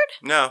own a bird?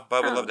 No, but I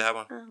would Oh. love to have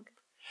one. Oh, okay.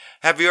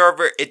 Have you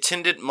ever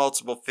attended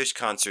multiple Fish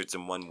concerts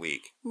in 1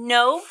 week?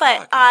 No, but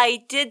Fuck.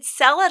 I did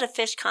sell at a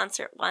Fish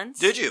concert once.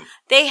 Did you?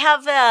 They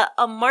have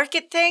a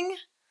market thing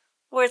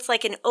where it's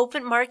like an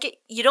open market.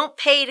 You don't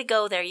pay to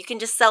go there. You can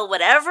just sell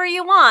whatever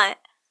you want.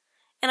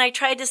 And I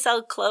tried to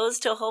sell clothes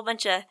to a whole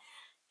bunch of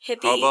hippie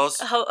Hobos?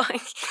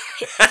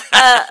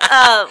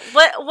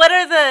 What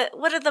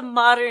are the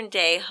modern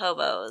day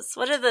hobos?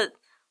 What are the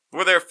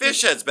Well, there were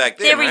fish heads back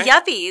then, They were right?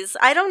 yuppies.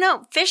 I don't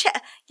know.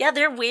 Yeah,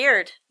 they're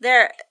weird.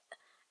 They're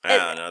I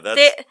don't know.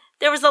 That's...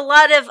 there was a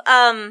lot of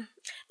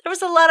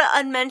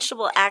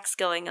unmentionable acts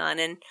going on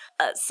and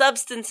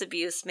substance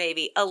abuse,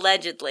 maybe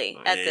allegedly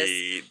at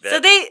this.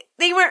 So they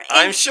weren't.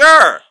 I'm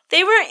sure.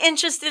 They weren't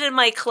interested in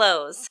my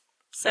clothes.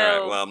 So All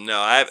right, well, no,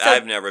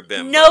 I've never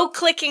been. No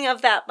clicking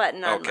of that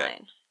button on Okay.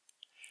 mine.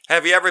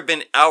 Have you ever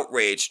been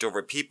outraged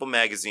over People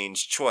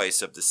Magazine's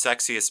choice of the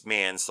sexiest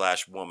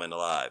man/woman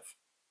alive?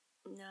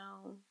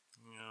 No,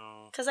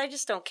 No. because I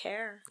just don't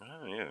care.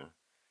 Oh, yeah.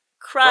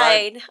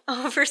 Cried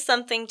over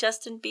something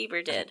Justin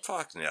Bieber did.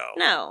 Fuck no.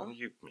 No.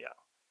 Yeah.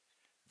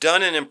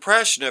 Done an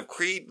impression of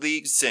Creed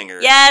lead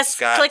singer. Yes,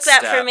 Scott click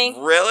that Stapp. for me.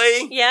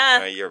 Really? Yeah.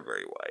 No, you're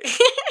very white.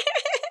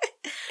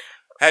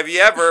 Have you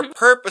ever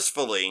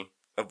purposefully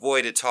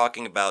avoided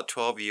talking about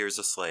 12 Years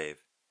a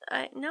Slave?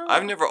 No.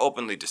 I've never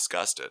openly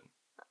discussed it.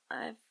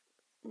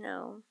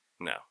 No.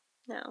 No.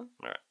 No. All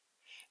right.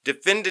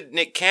 Defended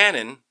Nick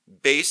Cannon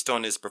based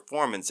on his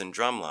performance in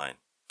Drumline.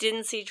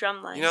 Didn't see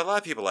Drumline. You know, a lot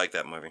of people like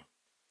that movie.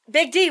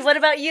 Big D, what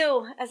about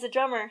you as a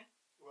drummer?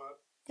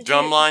 What?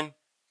 Drumline?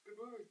 Good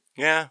movie.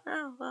 Yeah.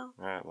 Oh, well.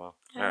 All right, well.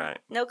 All right.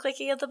 No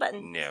clicking of the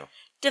button. No.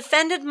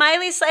 Defended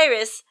Miley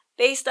Cyrus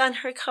based on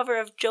her cover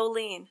of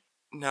Jolene.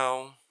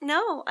 No.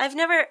 No, I've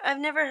never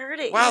heard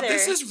it Wow, either.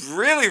 this is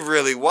really,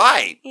 really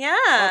white.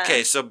 Yeah.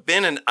 Okay, so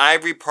been an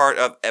ivory part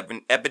of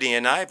Ebony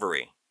and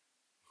Ivory.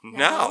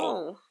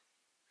 No.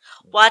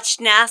 Watched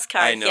NASCAR,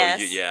 I know yes.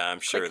 you. Yeah, I'm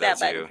sure Click that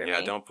that's button you. for Yeah,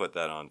 me. don't put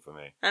that on for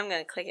me. I'm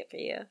going to click it for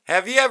you.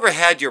 Have you ever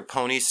had your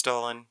pony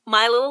stolen?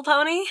 My Little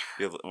Pony?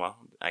 Well,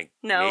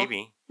 No.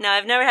 maybe. No,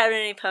 I've never had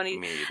any ponies.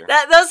 Me either.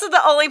 Those are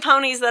the only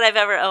ponies that I've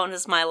ever owned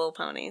is My Little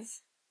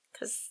Ponies.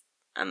 Because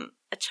I'm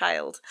a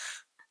child.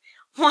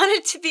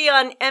 Wanted to be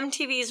on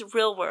MTV's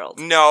Real World.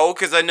 No,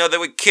 because I know they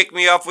would kick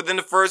me off within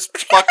the first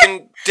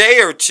fucking day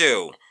or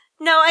two.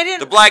 No, I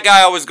didn't. The black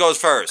guy always goes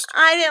first.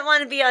 I didn't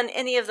want to be on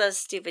any of those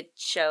stupid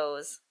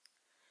shows.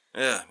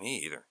 Yeah, me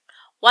either.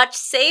 Watch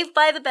Saved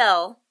by the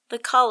Bell, The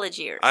College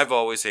Years. I've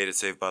always hated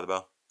Saved by the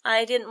Bell.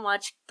 I didn't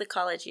watch The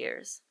College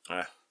Years.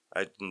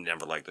 I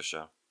never liked the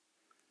show.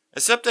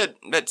 Except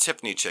that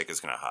Tiffany chick is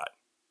kind of hot.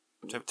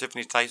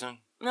 Tiffany Tyson?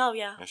 Oh,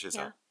 yeah. Yeah, she's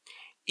yeah. hot.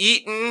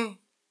 Eating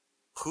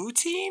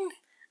poutine?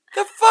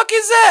 The fuck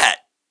is that?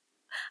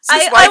 Is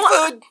this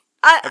white food?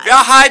 If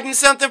y'all hiding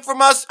something from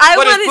us,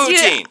 what is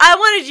poutine? I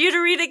wanted you to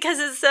read it because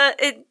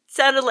it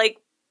sounded like...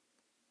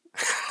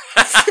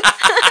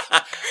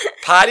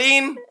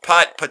 Potine?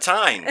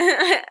 Patine?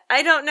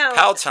 I don't know.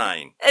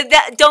 Paltine?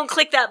 Don't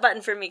click that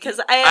button for me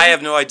because I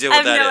have no idea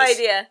what that is. I have no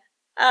idea.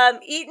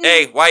 Eating...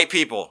 Hey, white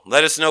people,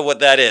 let us know what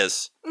that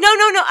is. No.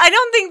 I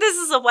don't think this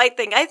is a white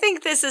thing. I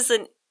think this is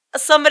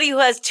somebody who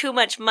has too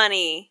much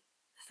money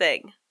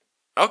thing.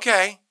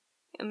 Okay.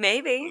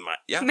 Maybe.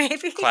 Yeah.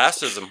 Maybe.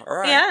 Classism. All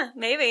right. Yeah,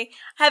 maybe.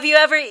 Have you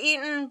ever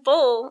eaten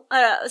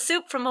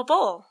soup from a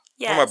bowl?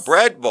 Yes. From a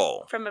bread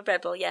bowl. From a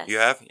bread bowl, yes. You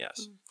have?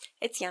 Yes.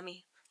 It's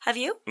yummy. Have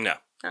you? No.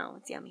 Oh,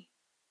 it's yummy.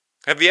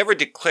 Have you ever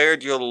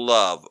declared your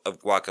love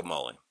of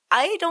guacamole?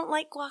 I don't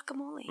like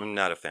guacamole. I'm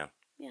not a fan.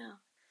 Yeah.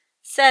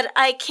 Said,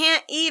 I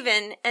can't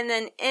even, and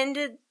then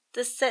ended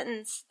the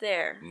sentence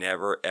there.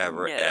 Never,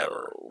 ever, No.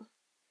 ever.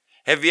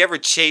 Have you ever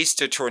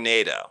chased a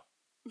tornado?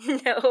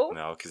 No.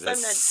 No, because I'm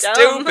that's not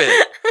dumb.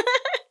 stupid.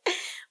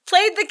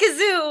 Played the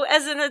kazoo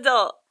as an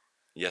adult.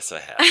 Yes, I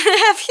have.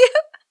 Have you?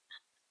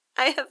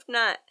 I have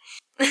not.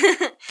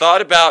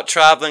 Thought about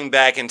traveling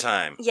back in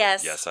time?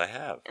 Yes. Yes, I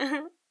have.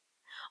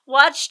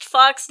 Watched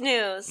Fox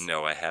News?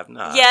 No, I have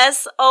not.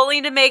 Yes,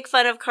 only to make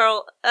fun of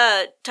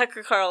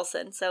Tucker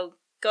Carlson. So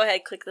go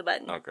ahead, click the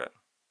button. Okay.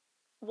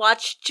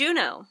 Watched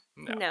Juno?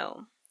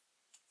 No.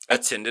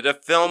 Attended a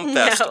film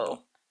festival?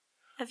 No.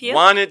 Have you?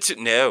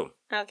 No.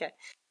 Okay.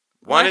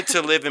 Wanted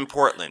to live in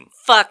Portland?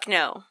 Fuck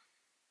no.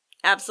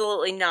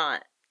 Absolutely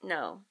not.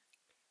 No.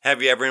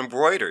 Have you ever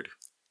embroidered?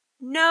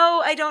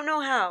 No, I don't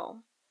know how.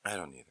 I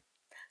don't either.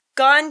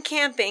 Gone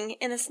camping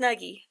in a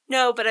Snuggie?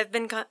 No, but I've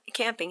been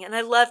camping, and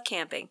I love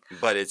camping.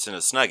 But it's in a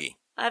Snuggie.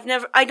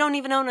 I don't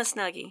even own a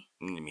Snuggie.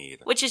 Me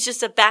either. Which is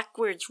just a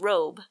backwards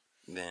robe.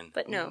 Then.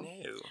 But no.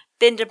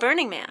 Been to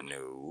Burning Man?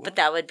 No. But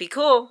that would be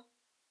cool.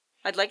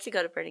 I'd like to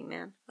go to Burning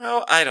Man.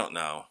 Oh, I don't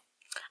know.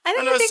 I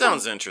know it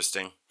sounds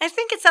interesting. I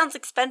think it sounds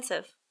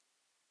expensive.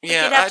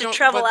 Yeah, you'd have to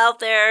travel out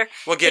there.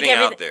 Well, getting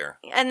out there.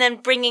 And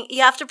then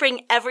you have to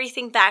bring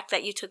everything back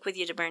that you took with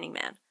you to Burning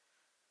Man.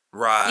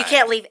 Right. You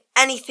can't leave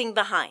anything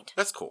behind.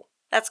 That's cool.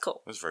 That's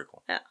cool. That's very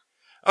cool. Yeah.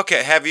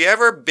 Okay, have you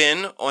ever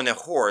been on a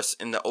horse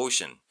in the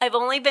ocean? I've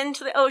only been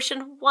to the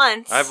ocean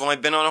once. I've only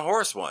been on a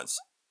horse once.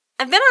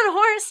 I've been on a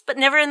horse, but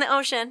never in the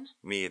ocean.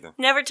 Me either.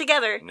 Never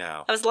together.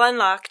 No. I was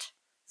landlocked,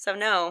 so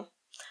no.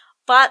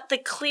 Bought the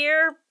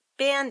clear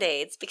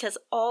Band-Aids because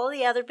all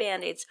the other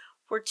Band-Aids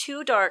were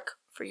too dark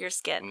for your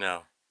skin.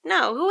 No.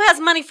 No, who has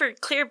money for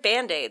clear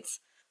Band-Aids?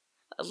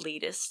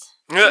 Elitist.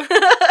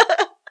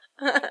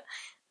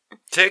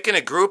 Taking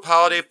a group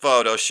holiday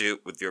photo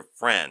shoot with your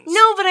friends.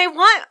 No, but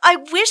I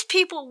wish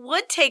people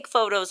would take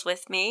photos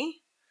with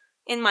me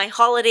in my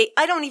holiday.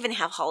 I don't even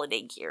have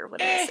holiday gear.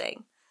 What am I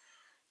saying?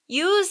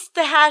 Use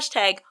the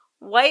hashtag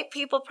white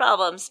people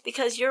problems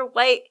because you're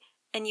white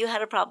and you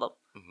had a problem.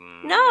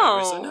 Mm-hmm.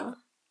 No.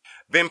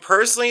 Been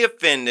personally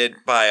offended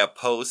by a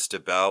post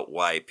about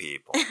white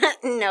people.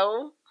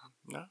 No.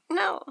 No?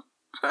 No.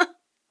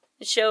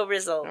 Show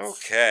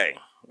results. Okay.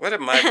 What are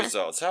my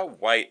results? How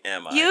white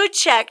am I? You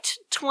checked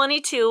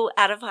 22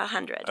 out of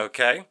 100.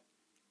 Okay.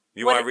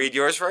 You want to read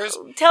yours first?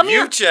 Tell me.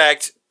 You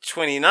checked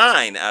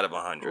 29 out of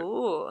 100.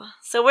 Ooh.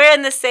 So we're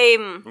in the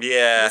same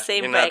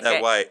you're not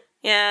that white.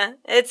 Yeah.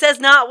 It says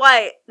not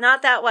white.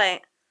 Not that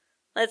white.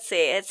 Let's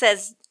see. It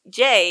says,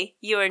 Jay,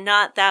 you are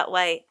not that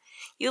white.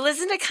 You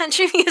listen to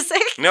country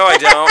music? No, I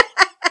don't.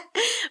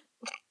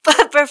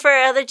 But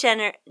prefer other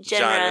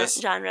Genres.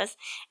 genres.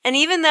 And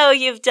even though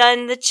you've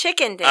done the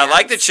chicken dance. I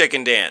like the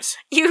chicken dance.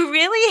 You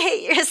really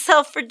hate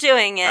yourself for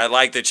doing it. I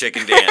like the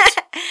chicken dance.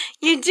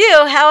 You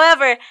do,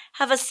 however,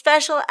 have a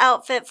special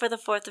outfit for the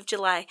 4th of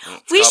July.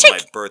 It's called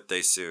my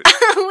birthday suit.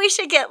 We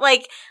should get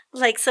like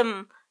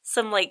some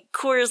like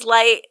Coors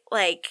Light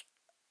like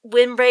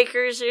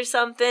windbreakers or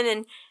something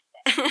and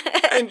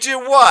And do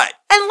what?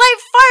 And light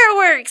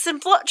fireworks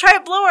and try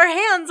to blow our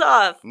hands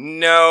off.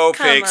 No,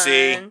 Come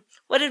Pixie. on.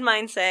 What did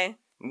mine say?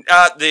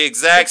 The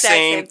exact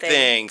same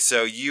thing.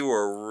 So you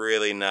were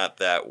really not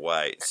that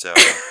white. So,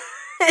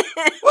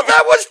 well,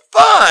 that was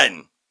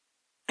fun.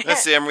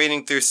 Let's see. I'm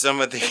reading through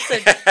some of the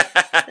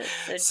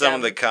some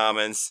of the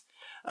comments.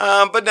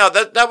 But no,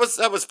 that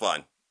was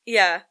fun.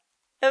 Yeah,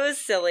 that was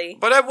silly.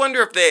 But I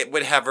wonder if they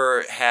would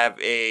ever have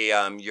a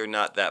 "You're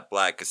not that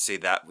black." Cause see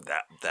that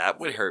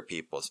would hurt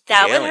people's feelings.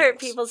 That would hurt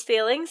people's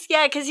feelings.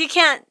 Yeah, because you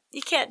can't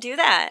do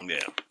that. Yeah,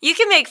 you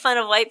can make fun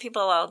of white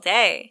people all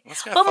day.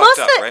 That's kind but of fucked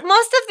up, right?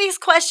 most of these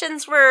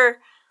questions were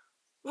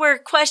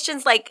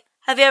questions like,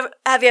 have you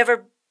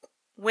ever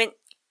went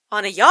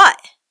on a yacht?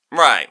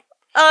 Right.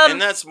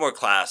 And that's more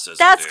classism.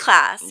 That's dude.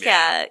 class.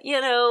 Yeah.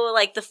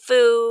 Like the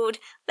food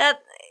that.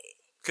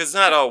 Because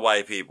not all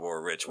white people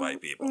are rich white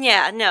people.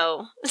 Yeah,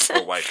 no.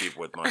 Or white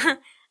people with money. I'm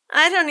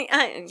I don't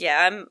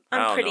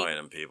pretty. know any of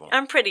them people.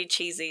 I'm pretty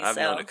cheesy. I've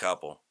known a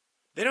couple.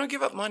 They don't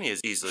give up money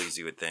as easily as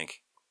you would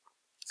think.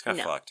 It's kind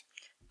of fucked.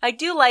 I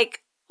do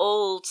like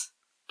old,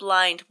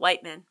 blind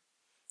white men.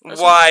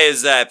 Why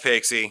is that,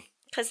 Pixie?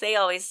 Because they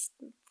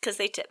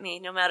tip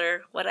me no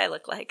matter what I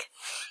look like.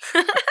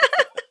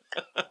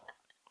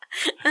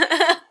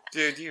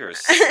 Dude, you're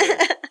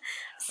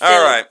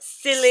all right.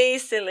 Silly.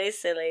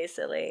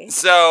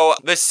 So,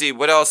 let's see.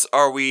 What else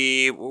are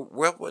we...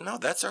 Well, no,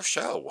 that's our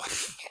show.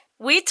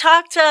 We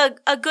talked a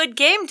good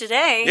game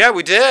today. Yeah,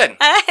 we did.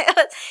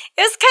 It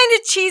was kind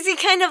of cheesy,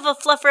 kind of a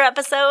fluffer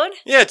episode.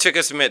 Yeah, it took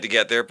us a minute to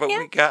get there, but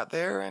we got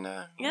there. And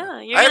I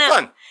had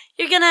fun.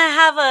 You're going to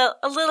have a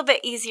little bit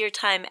easier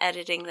time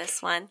editing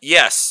this one.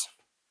 Yes.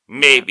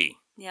 Maybe.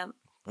 Yeah.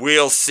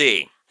 We'll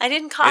see. I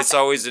didn't cough It's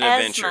always an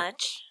adventure.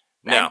 much.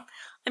 No.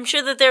 I'm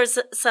sure that there's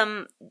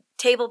some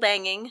table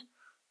banging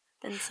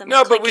and some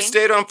No, clicking. but we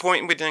stayed on point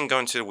and we didn't go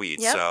into the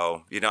weeds. Yep.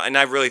 So, and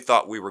I really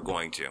thought we were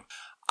going to.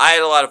 I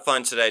had a lot of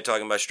fun today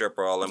talking about Strip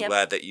Brawl. I'm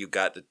glad that you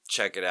got to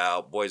check it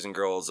out. Boys and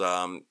girls,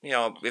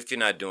 if you're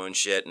not doing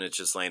shit and it's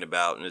just laying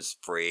about and it's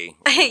free.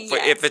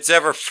 If it's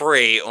ever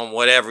free on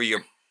whatever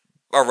you're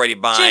already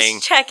buying.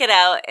 Just check it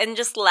out and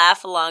just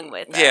laugh along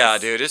with us. Yeah,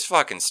 dude, it's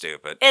fucking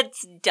stupid.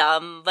 It's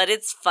dumb, but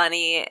it's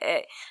funny.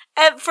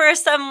 At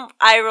first, I'm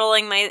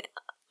eye-rolling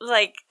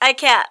I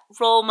can't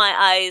roll my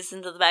eyes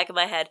into the back of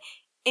my head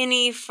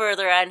any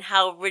further on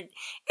how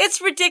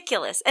it's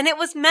ridiculous. And it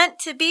was meant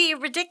to be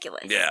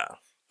ridiculous. Yeah.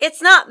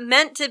 It's not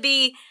meant to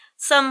be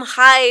some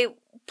high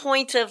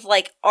point of,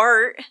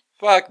 art.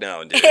 Fuck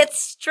no, dude. It's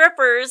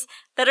strippers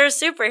that are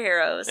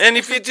superheroes. And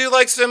if you do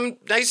like some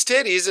nice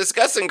titties, it's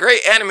got some great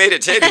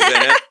animated titties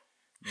in it.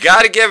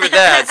 Gotta give it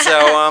that.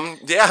 So,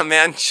 yeah,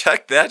 man,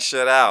 check that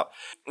shit out.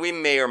 We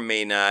may or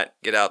may not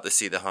get out to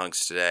see the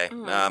hunks today.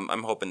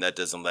 I'm hoping that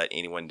doesn't let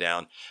anyone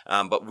down.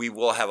 But we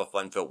will have a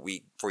fun-filled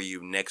week for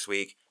you next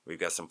week. We've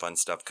got some fun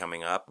stuff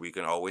coming up. You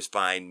can always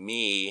find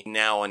me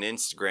now on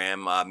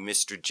Instagram,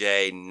 Mr.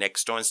 J,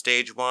 next on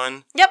Stage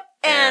 1. Yep.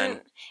 And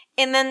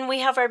then we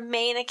have our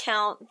main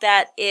account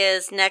that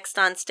is next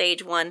on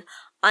Stage 1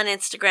 on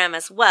Instagram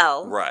as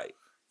well. Right.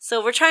 So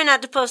we're trying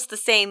not to post the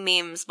same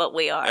memes, but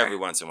we are. Every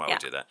once in a while we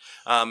do that.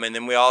 And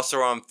then we also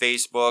are on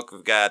Facebook.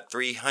 We've got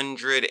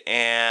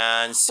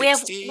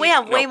 360. We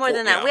have way more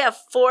than that. We have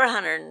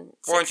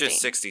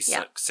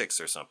 466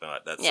 or something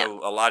like that. Yeah. So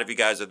a lot of you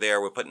guys are there.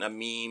 We're putting up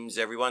memes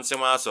every once in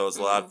a while, so it's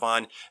a lot of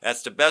fun.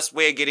 That's the best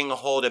way of getting a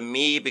hold of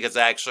me because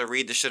I actually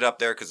read the shit up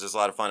there because there's a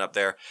lot of fun up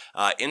there.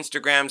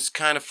 Instagram's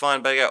kind of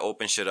fun, but I got to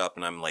open shit up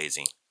and I'm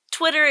lazy.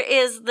 Twitter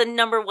is the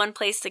 #1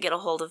 place to get a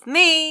hold of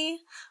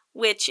me,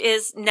 which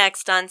is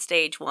next on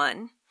Stage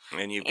 1.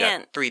 And you've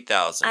got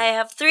 3,000. I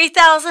have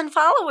 3,000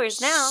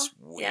 followers now.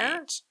 Sweet.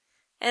 Yeah.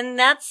 And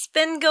that's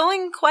been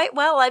going quite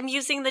well. I'm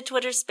using the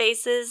Twitter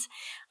Spaces.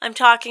 I'm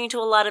talking to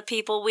a lot of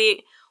people.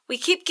 We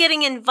keep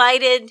getting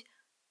invited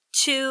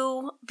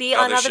to be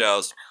on other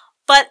shows.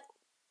 But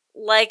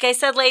like I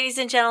said, ladies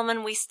and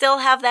gentlemen, we still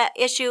have that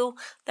issue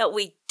that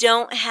we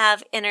don't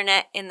have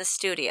internet in the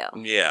studio.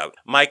 Yeah.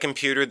 My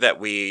computer that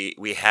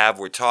we have,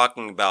 we're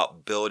talking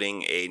about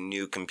building a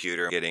new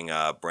computer, getting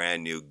a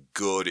brand new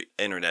good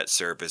internet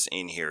service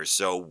in here.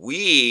 So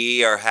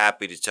we are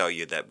happy to tell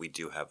you that we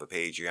do have a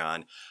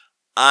Patreon.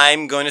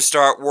 I'm going to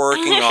start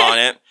working on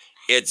it.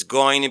 It's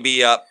going to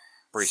be up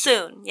pretty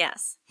soon.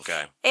 Yes.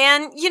 Okay.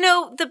 And,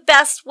 the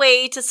best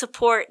way to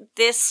support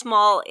this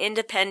small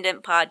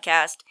independent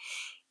podcast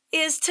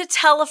is to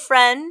tell a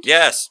friend.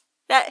 Yes.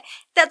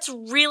 That's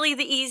really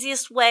the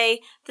easiest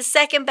way. The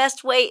second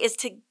best way is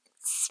to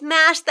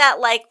smash that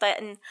like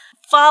button,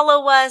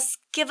 follow us,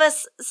 give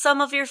us some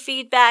of your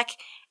feedback,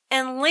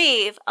 and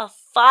leave a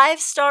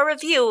 5-star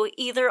review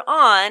either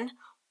on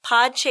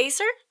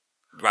Podchaser.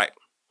 Right.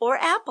 or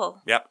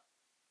Apple. Yep.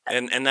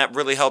 And that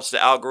really helps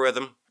the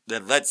algorithm.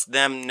 That lets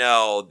them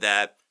know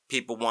that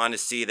people want to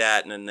see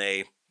that, and then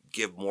they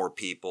give more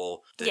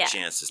people the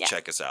chance to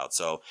check us out.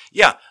 So,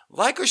 yeah,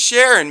 like or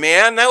sharing,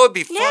 man. That would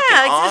be fucking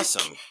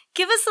awesome.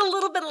 Give us a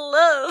little bit of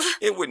love.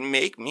 It would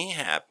make me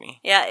happy.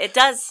 Yeah, it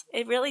does.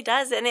 It really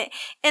does. And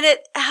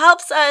it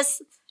helps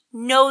us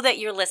know that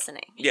you're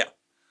listening. Yeah.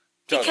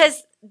 Totally.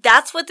 Because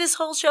that's what this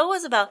whole show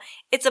was about.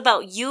 It's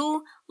about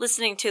you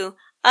listening to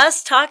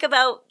us talk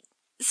about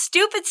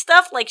stupid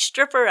stuff like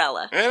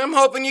Stripperella. And I'm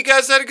hoping you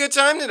guys had a good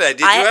time today.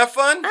 Did you have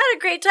fun? I had a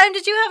great time.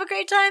 Did you have a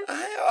great time?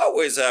 I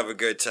always have a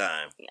good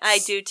time. I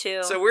do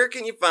too. So where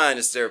can you find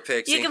us there,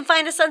 Pixie? You can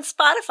find us on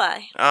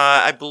Spotify.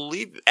 I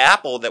believe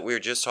Apple that we were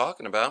just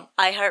talking about.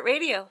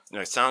 iHeartRadio.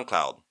 No,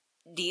 SoundCloud.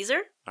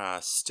 Deezer.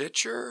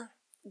 Stitcher.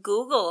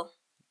 Google.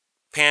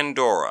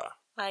 Pandora.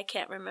 I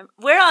can't remember.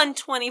 We're on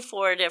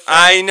 24 different.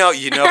 I know,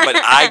 but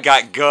I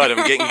got good.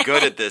 I'm getting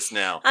good at this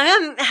now.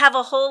 I'm going to have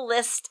a whole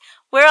list.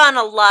 We're on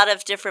a lot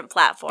of different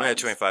platforms. Yeah,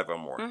 25 or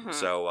more. Mm-hmm.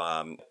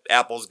 So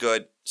Apple's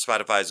good.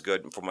 Spotify's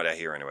good, from what I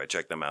hear anyway.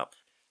 Check them out.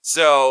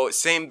 So,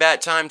 same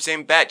bat time,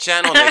 same bat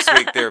channel next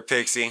week there,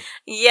 Pixie.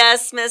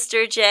 Yes,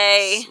 Mr.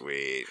 J.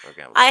 Sweet.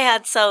 Okay. I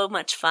had so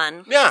much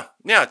fun. Yeah.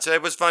 Today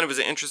was fun. It was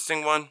an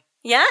interesting one.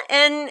 Yeah,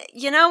 and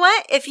you know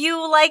what? If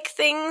you like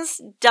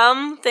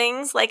dumb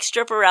things like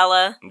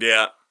Stripperella,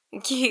 yeah,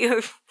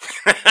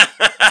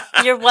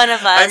 you're one of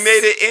us. I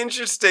made it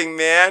interesting,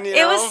 man. You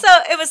know?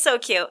 It was so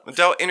cute.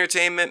 Adult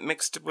entertainment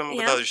mixed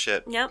with other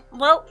shit. Yep.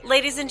 Well,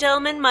 ladies and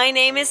gentlemen, my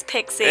name is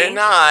Pixie, and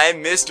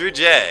I'm Mr.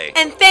 J.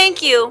 And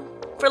thank you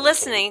for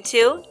listening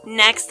to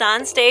Next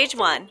on Stage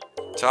 1.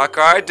 Talk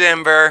our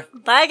Denver.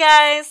 Bye,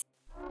 guys.